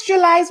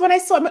sexualized when I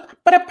saw him,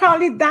 but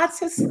apparently that's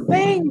his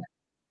thing.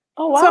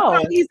 Oh, wow. So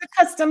apparently he's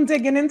accustomed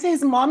digging into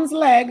his mom's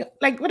leg,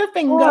 like with a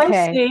finger. Oh,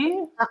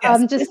 okay.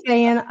 I'm just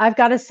saying, I've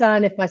got a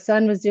son. If my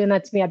son was doing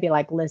that to me, I'd be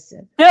like,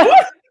 listen.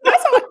 That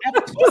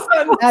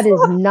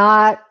is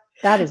not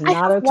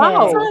okay.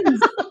 Wow.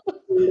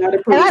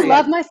 And I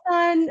love my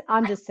son.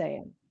 I'm just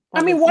saying.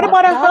 I mean, what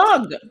about a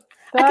hug?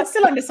 I can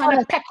still understand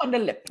a peck on the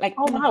lip. Like,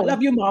 I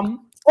love you,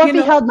 mom. Or if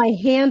he held my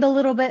hand a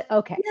little bit,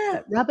 okay.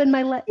 But rubbing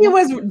my leg. He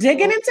was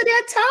digging into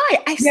their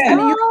tie. I said,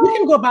 you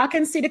can go back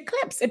and see the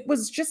clips. It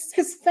was just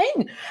his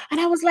thing. And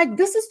I was like,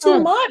 this is too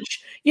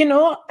much.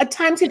 At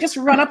times he just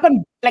run up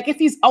and, like, if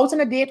he's out on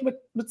a date with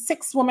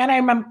 6 women, I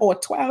remember, or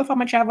 12, how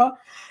much ever,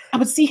 I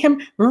would see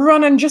him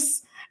run and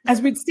just,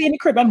 as we'd see in the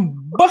crib,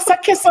 and bust a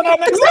kiss on her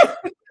next.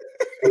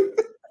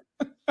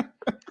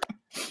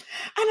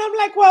 And I'm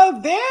like, well,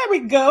 there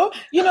we go.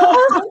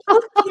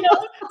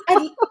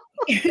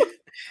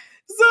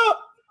 So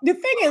the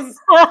thing is,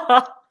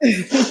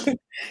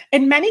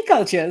 in many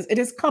cultures, it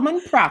is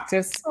common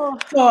practice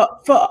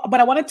but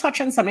I want to touch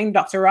on something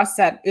Dr. Ross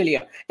said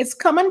earlier. It's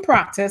common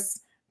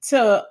practice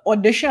to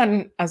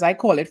audition, as I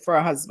call it, for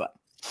a husband.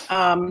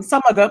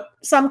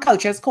 Some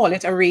cultures call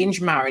it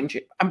arranged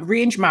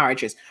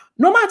marriages.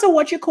 No matter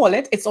what you call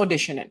it, it's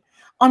auditioning.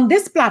 On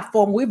this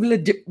platform, we've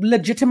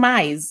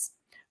legitimized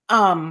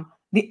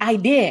the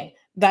idea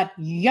that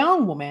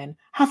young women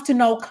have to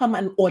now come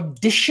and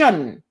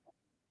audition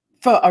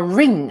for a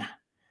ring,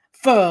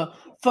 for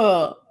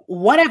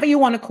whatever you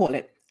want to call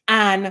it.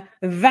 And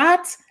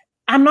that,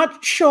 I'm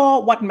not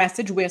sure what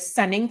message we're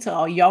sending to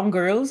our young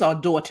girls, our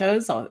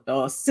daughters,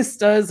 or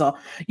sisters, or,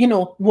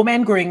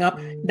 women growing up,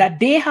 that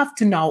they have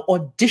to now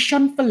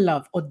audition for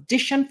love,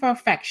 audition for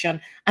affection,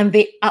 and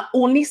they are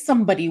only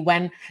somebody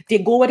when they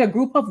go with a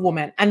group of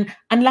women. And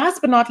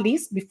last but not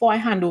least, before I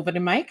hand over the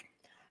mic,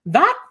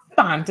 that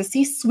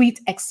fantasy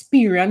suite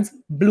experience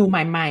blew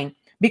my mind.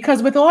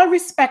 Because with all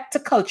respect to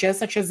cultures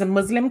such as the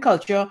Muslim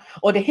culture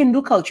or the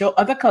Hindu culture, or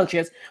other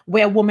cultures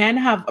where women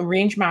have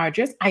arranged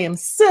marriages, I am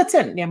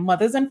certain their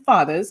mothers and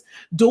fathers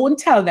don't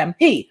tell them,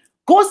 hey,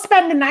 go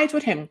spend the night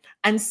with him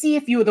and see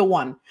if you're the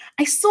one.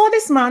 I saw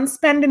this man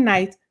spend the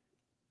night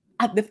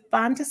at the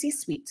fantasy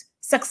suite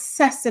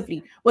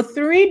successively with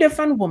 3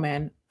 different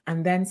women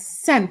and then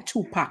sent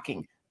to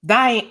packing.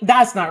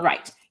 That's not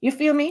right. You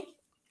feel me?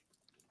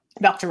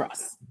 Dr.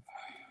 Ross.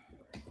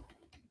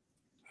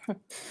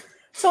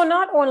 So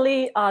not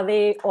only are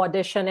they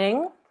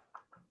auditioning,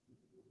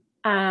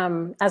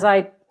 as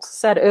I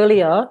said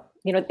earlier,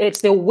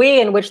 it's the way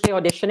in which they're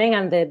auditioning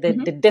and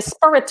the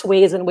disparate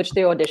ways in which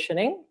they're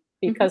auditioning,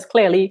 because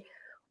clearly,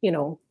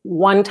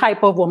 one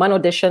type of woman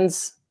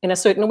auditions in a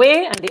certain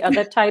way and the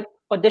other type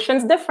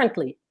auditions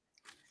differently.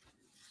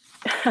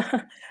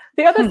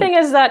 The other thing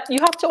is that you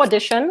have to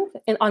audition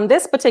on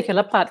this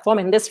particular platform,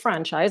 in this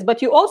franchise,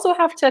 but you also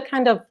have to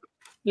kind of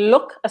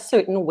look a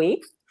certain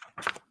way.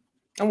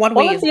 And what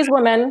way all of these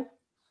women,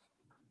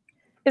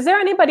 is there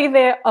anybody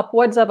there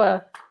upwards of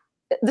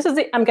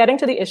I'm getting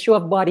to the issue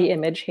of body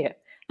image here,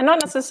 and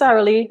not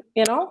necessarily,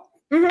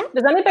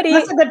 does anybody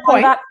That's a good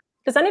point.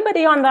 Does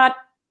anybody on that,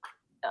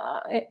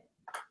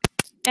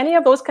 any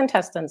of those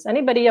contestants,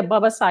 anybody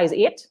above a size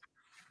 8?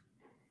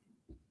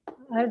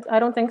 I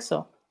don't think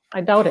so.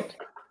 I doubt it.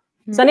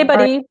 Is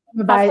anybody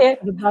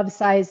above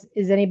size?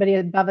 Is anybody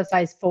above a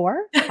size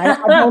 4? I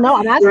don't know.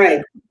 I'm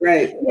asking.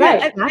 Right.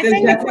 I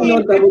think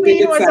the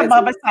queen was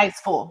above a size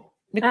 4.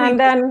 And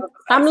then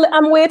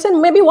I'm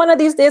waiting. Maybe one of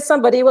these days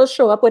somebody will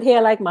show up with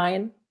hair like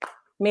mine.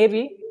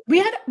 Maybe we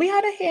had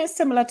a hair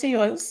similar to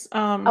yours.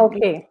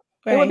 Okay.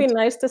 Right. It would be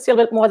nice to see a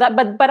bit more of that.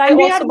 But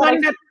we had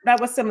one that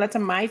was similar to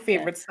my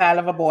favorite style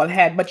of a bald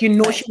head, but she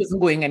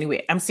wasn't going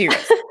anywhere. I'm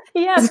serious.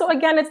 Yeah. So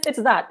again,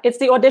 it's that. It's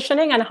the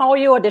auditioning and how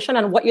you audition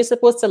and what you're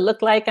supposed to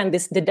look like and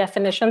the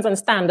definitions and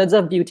standards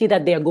of beauty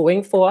that they're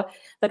going for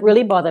that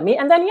really bother me.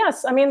 And then,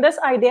 yes, I mean, this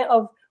idea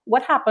of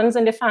what happens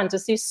in the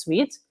fantasy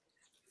suite.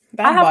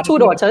 I have 2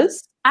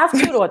 daughters.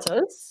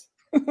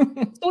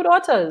 Two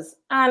daughters.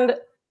 And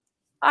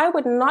I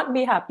would not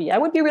be happy. I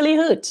would be really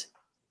hurt.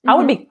 I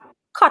would be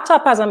cut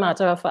up, as a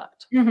matter of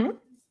fact.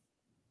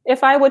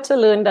 If I were to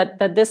learn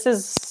that this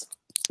is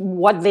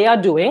what they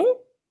are doing,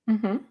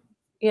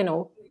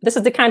 this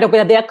is the kind of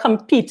where they're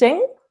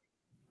competing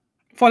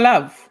for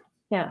love.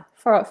 Yeah,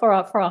 for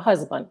a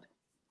husband.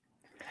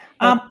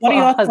 What are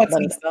your thoughts,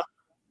 Lisa?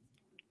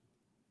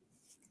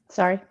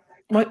 Sorry.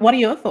 What are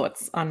your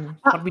thoughts on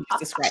what we just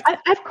described? I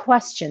have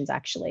questions,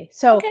 actually.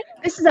 So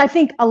I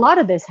think a lot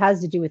of this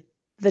has to do with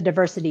the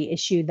diversity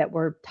issue that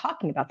we're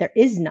talking about. There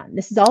is none.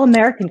 This is all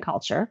American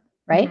culture,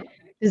 right?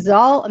 This is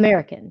all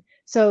American.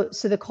 So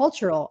the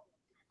cultural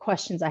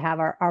questions I have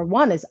are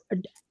one is,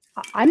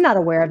 I'm not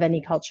aware of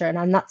any culture, and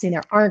I'm not saying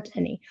there aren't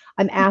any.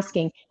 I'm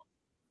asking,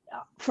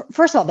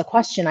 first of all, the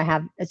question I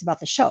have is about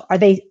the show. Are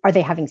they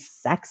having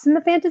sex in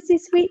the fantasy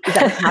suite? Is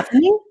that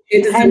happening?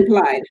 It is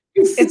implied.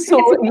 It's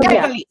so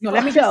heavily. No,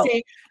 let me just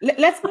say,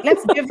 let's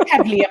give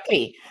heavily a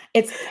play.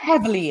 It's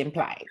heavily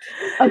implied.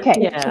 Okay.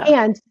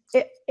 Yeah.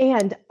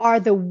 And are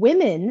the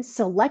women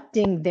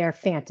selecting their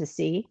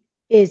fantasy?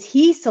 Is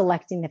he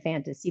selecting the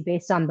fantasy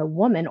based on the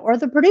woman, or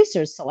the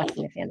producers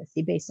selecting the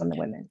fantasy based on the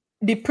women?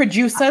 The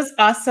producers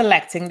are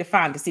selecting the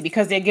fantasy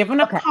because they're given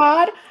a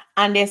card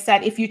and they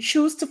said, if you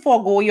choose to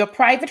forego your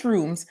private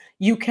rooms,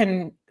 you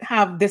can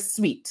have this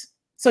suite.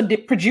 So the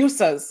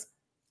producers,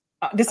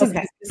 this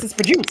is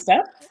produced.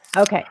 Huh?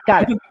 Okay,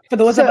 got it. For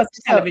those of us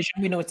in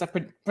television, we know it's a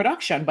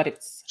production, but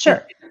it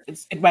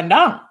went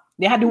down.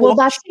 They had to walk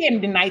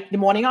shame the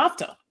morning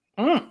after.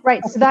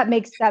 Right. So that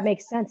makes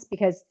sense,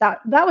 because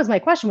that was my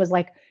question, was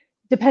like,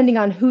 depending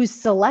on who's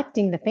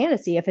selecting the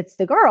fantasy. If it's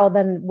the girl,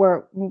 then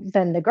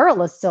the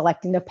girl is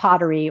selecting the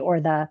pottery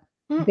or the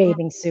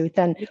bathing suit.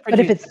 But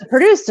if it's the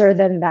producer,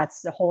 then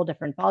that's a whole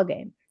different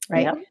ballgame,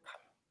 right? Yep.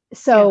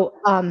 So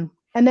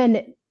and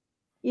then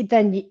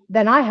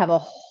I have a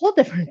whole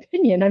different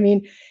opinion. I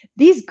mean,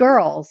 these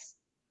girls,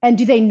 and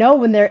do they know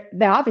when they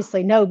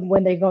obviously know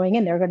when they're going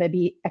in, they're going to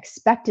be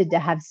expected to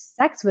have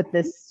sex with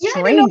this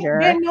stranger.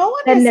 They know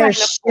and they're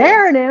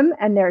sharing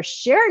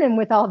him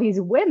with all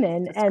these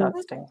women.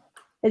 Disgusting.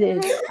 And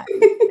it is,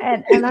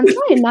 and I'm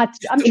trying not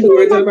to. I'm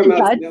trying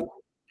not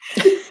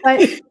to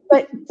judge.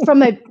 But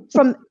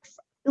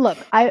look,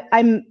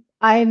 I'm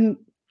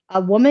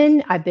a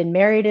woman. I've been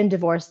married and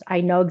divorced. I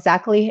know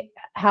exactly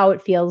how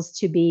it feels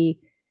to be,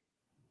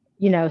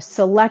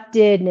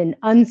 selected and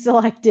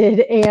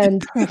unselected,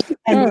 and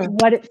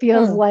what it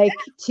feels like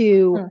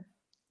to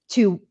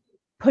to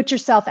put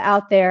yourself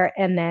out there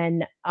and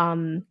then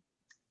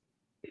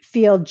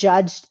feel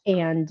judged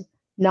and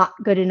not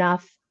good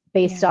enough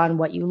based on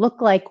what you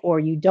look like or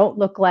you don't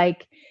look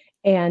like.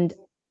 And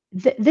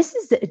this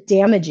is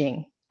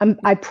damaging.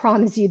 I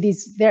promise you,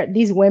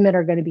 these women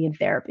are going to be in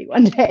therapy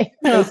one day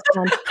based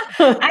on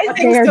what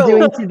they are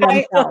doing to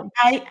themselves.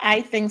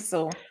 I think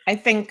so. I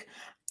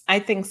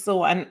think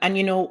so. And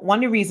you know, one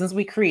of the reasons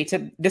we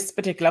created this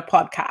particular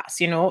podcast,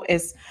 you know,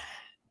 is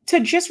to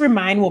just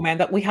remind women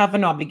that we have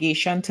an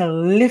obligation to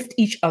lift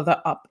each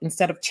other up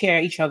instead of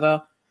tear each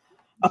other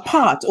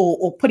apart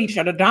or put each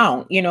other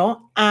down, you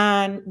know.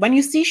 And when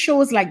you see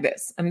shows like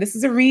this, and this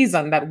is a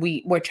reason that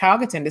we're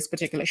targeting this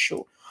particular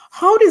show,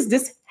 how does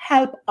this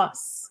help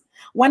us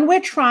when we're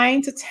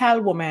trying to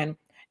tell women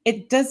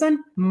it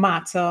doesn't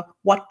matter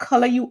what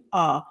color you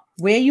are,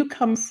 where you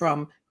come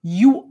from,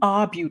 you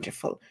are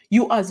beautiful.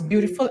 You are as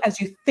beautiful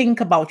as you think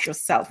about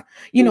yourself.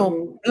 You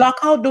know, block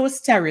out those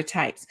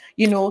stereotypes.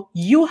 You know,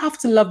 you have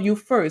to love you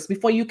first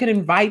before you can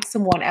invite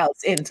someone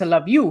else in to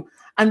love you.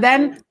 And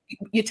then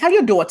you tell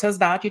your daughters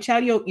that, you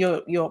tell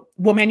your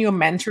woman you're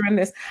mentoring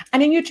this,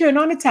 and then you turn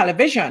on the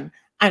television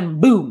and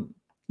boom,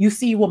 you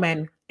see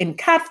women in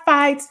cat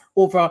fights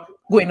over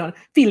going on,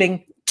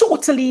 feeling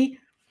totally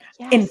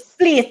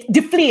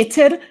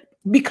deflated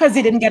because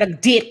they didn't get a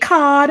date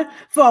card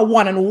for a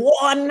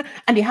one-on-one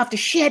and they have to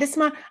share this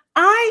man.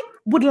 I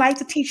would like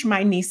to teach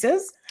my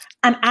nieces,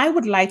 and I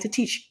would like to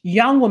teach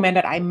young women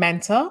that I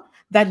mentor,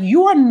 that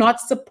you are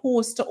not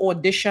supposed to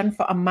audition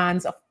for a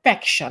man's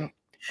affection.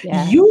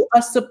 Yeah.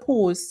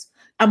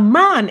 A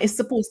man is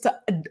supposed to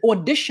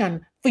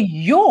audition for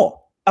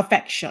your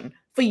affection,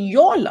 for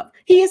your love.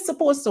 He is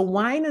supposed to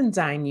wine and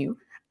dine you.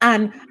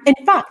 And in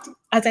fact,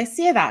 as I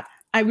say that,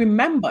 I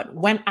remembered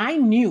when I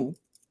knew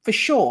for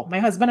sure, my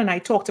husband and I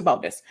talked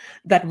about this,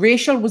 that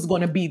Rachel was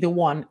going to be the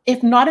one,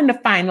 if not in the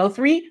final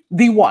three,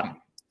 the one.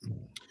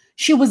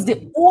 She was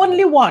the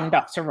only one,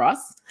 Dr.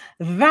 Ross,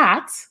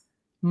 that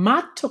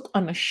Matt took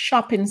on a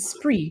shopping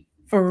spree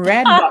for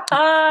Red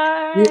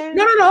Bottom.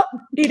 No.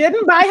 He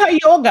didn't buy her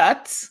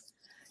yogurt.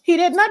 He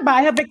did not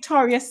buy her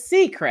Victoria's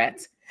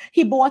Secret.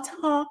 He bought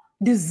her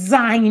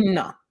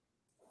designer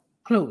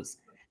clothes.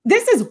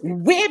 This is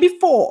way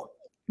before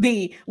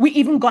we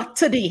even got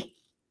to the,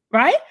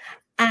 right?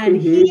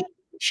 And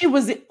she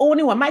was the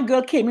only one. My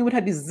girl came in with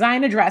her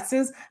designer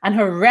dresses and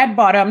her red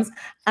bottoms.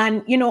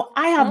 And, you know,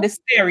 I have this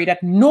theory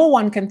that no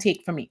one can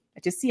take from me.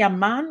 That you see a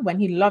man, when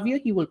he loves you,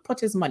 he will put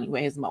his money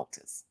where his mouth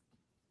is.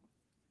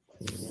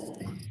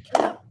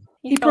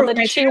 He felt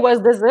that she was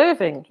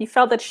deserving. He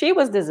felt that she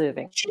was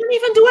deserving. She didn't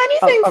even do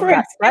anything for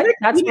us. Right?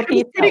 That's what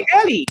he pretty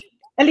early.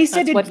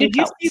 Alicia, did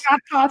you see that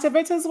part of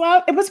it as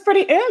well? It was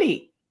pretty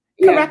early.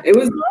 Correct? Yeah,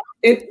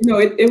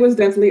 it was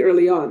definitely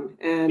early on.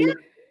 And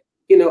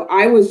you know,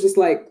 I was just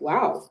like,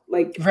 wow,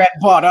 like red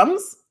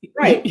bottoms.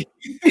 Right.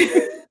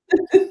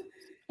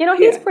 You know,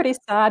 he's pretty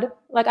sad.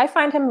 Like, I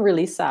find him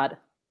really sad.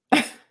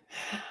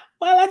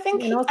 Well, I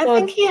think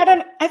he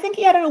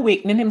had an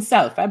awakening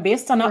himself,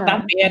 based on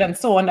that beard and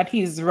so on that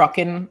he's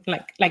rocking,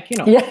 like you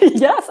know. Yeah,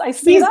 yes, I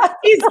see that.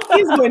 He's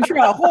going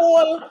through a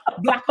whole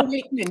black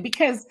awakening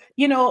because,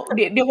 you know,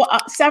 there were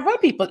several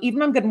people,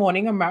 even on Good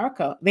Morning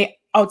America, they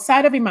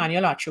outside of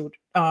Emmanuel Achud,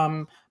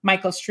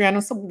 Michael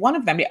Striano, so one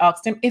of them, they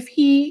asked him if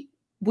he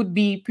would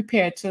be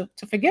prepared to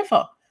forgive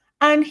her,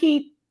 and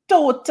he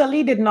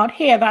totally did not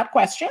hear that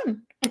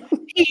question.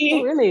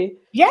 Really?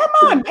 Yeah,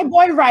 man. My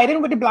boy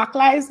riding with the Black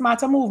Lives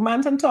Matter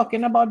movement and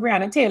talking about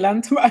Breonna Taylor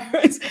and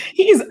Tavares.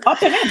 He's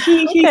up in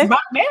it. He's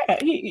back there.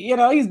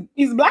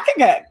 He's black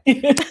again.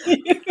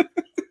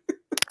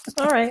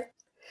 All right.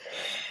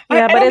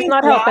 Yeah, but it's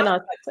not helping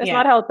us. It's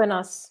not helping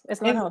us.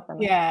 It's not helping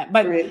us. Yeah,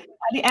 but at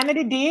the end of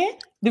the day,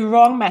 the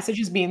wrong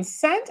message is being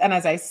sent. And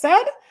as I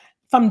said,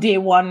 from day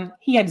one,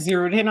 he had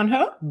zeroed in on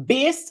her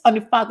based on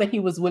the fact that he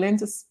was willing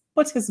to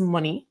put his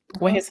money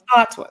where his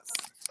heart was.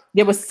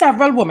 There were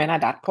several women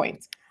at that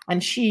point,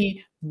 and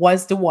she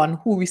was the one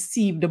who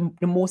received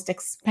the most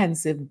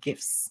expensive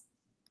gifts.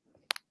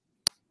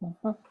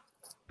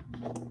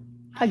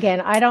 Again,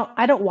 I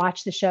don't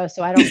watch the show,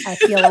 so I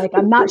feel like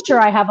I'm not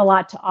sure I have a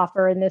lot to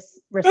offer in this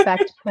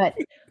respect. But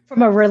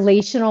from a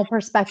relational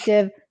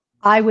perspective,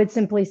 I would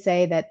simply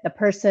say that the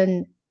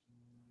person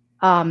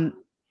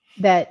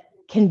that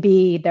can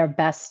be their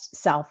best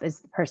self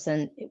is the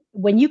person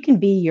when you can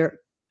be your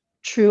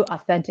true,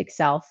 authentic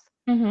self.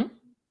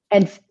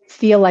 And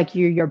feel like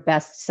you're your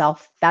best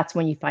self, that's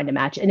when you find a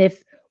match. And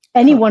if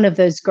any one of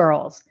those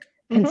girls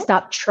can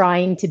stop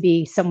trying to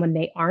be someone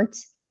they aren't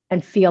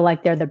and feel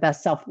like they're their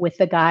best self with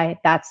the guy,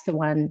 that's the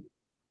one,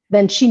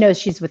 then she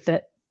knows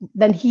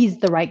then he's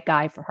the right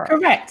guy for her.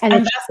 Correct. And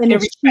that's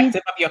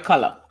irrespective of your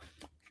color.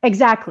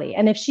 Exactly.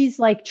 And if she's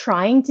like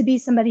trying to be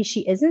somebody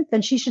she isn't,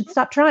 then she should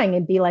stop trying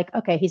and be like,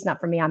 okay, he's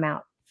not for me, I'm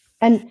out.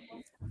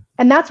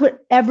 And that's what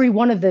every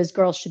one of those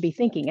girls should be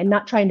thinking, and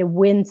not trying to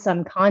win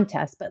some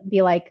contest, but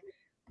be like,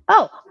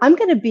 oh, I'm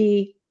going to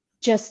be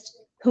just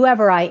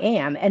whoever I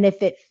am. And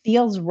if it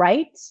feels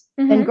right,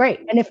 then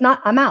great. And if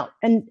not, I'm out.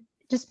 And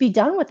just be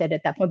done with it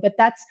at that point. But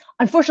that's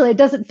unfortunately it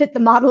doesn't fit the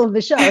model of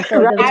the show.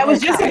 So Right. I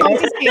was just about to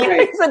say,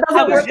 It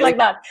doesn't work like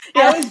that.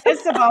 I was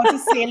just about to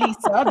say,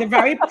 Lisa, the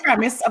very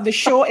premise of the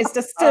show is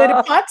to stir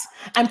the pot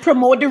and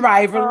promote the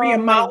rivalry Oh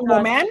my among God.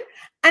 women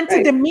and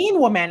to demean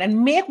women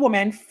and make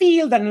women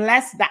feel than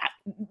less that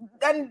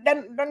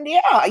than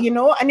they are, you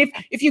know. And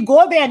if you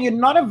go there and you're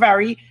not a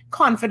very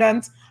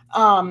confident,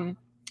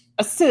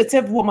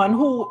 assertive woman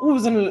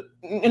who's in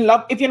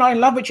love, if you're not in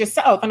love with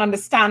yourself and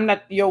understand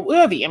that you're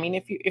worthy, I mean,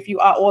 if you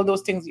are all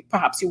those things,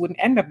 perhaps you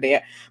wouldn't end up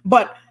there.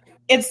 But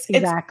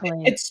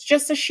it's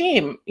just a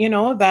shame, you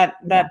know, that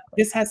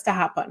this has to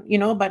happen, you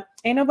know. But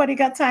ain't nobody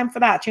got time for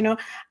that, you know.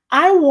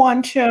 I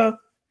want to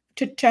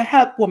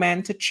help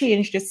women to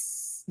change this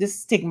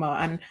stigma.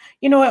 And,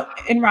 you know,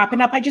 in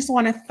wrapping up, I just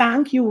want to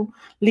thank you,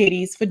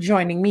 ladies, for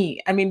joining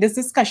me. I mean, this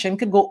discussion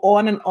could go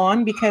on and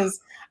on because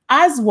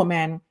as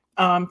women,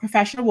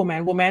 professional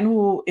women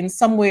who in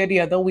some way or the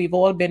other, we've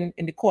all been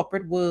in the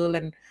corporate world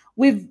and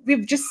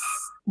we've just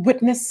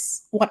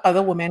witnessed what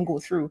other women go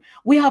through.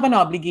 We have an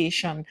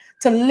obligation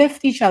to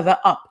lift each other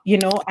up. You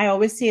know, I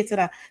always say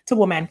to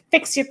women,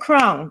 fix your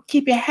crown,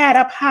 keep your head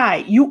up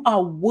high. You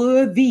are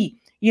worthy.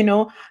 You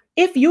know,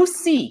 if you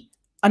see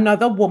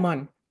another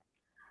woman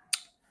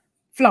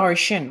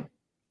flourishing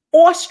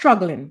or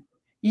struggling,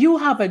 you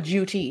have a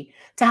duty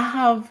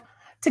to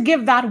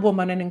give that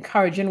woman an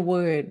encouraging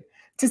word,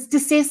 to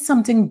say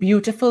something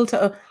beautiful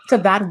to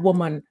that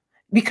woman,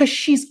 because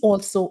she's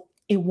also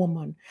a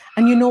woman.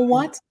 And you know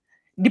what?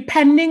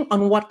 Depending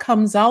on what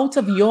comes out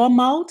of your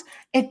mouth,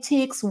 it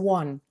takes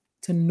one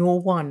to know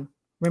one.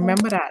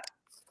 Remember that.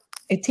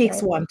 It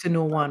takes one to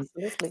know one.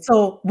 Absolutely.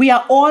 So we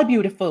are all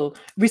beautiful.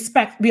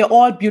 We are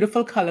all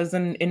beautiful colors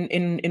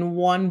in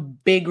one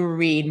big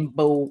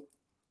rainbow.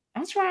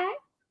 That's right.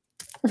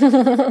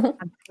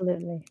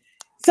 Absolutely.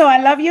 So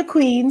I love you,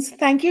 queens.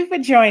 Thank you for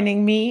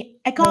joining me.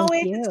 I can't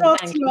wait to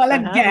talk to you all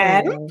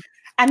again.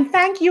 And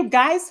thank you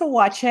guys for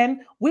watching.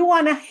 We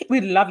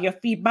love your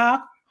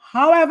feedback.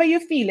 However you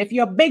feel. If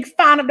you're a big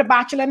fan of the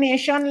Bachelor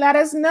Nation, let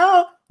us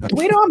know.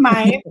 We don't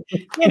mind.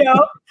 You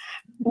know,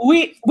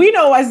 we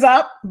know what's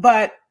up,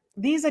 but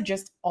these are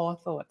just our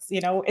thoughts.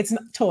 You know, it's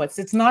not thoughts.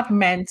 It's not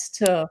meant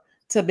to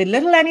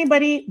belittle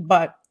anybody,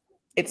 but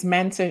it's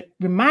meant to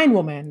remind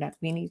women that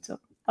we need to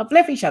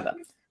uplift each other.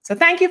 So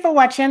thank you for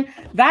watching.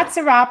 That's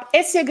a wrap.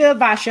 It's your girl,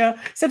 Basha.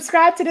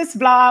 Subscribe to this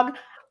vlog.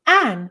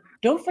 And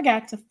don't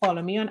forget to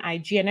follow me on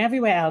IG and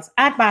everywhere else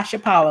at Basha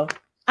Powell.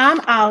 I'm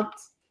out.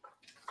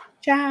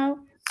 Ciao.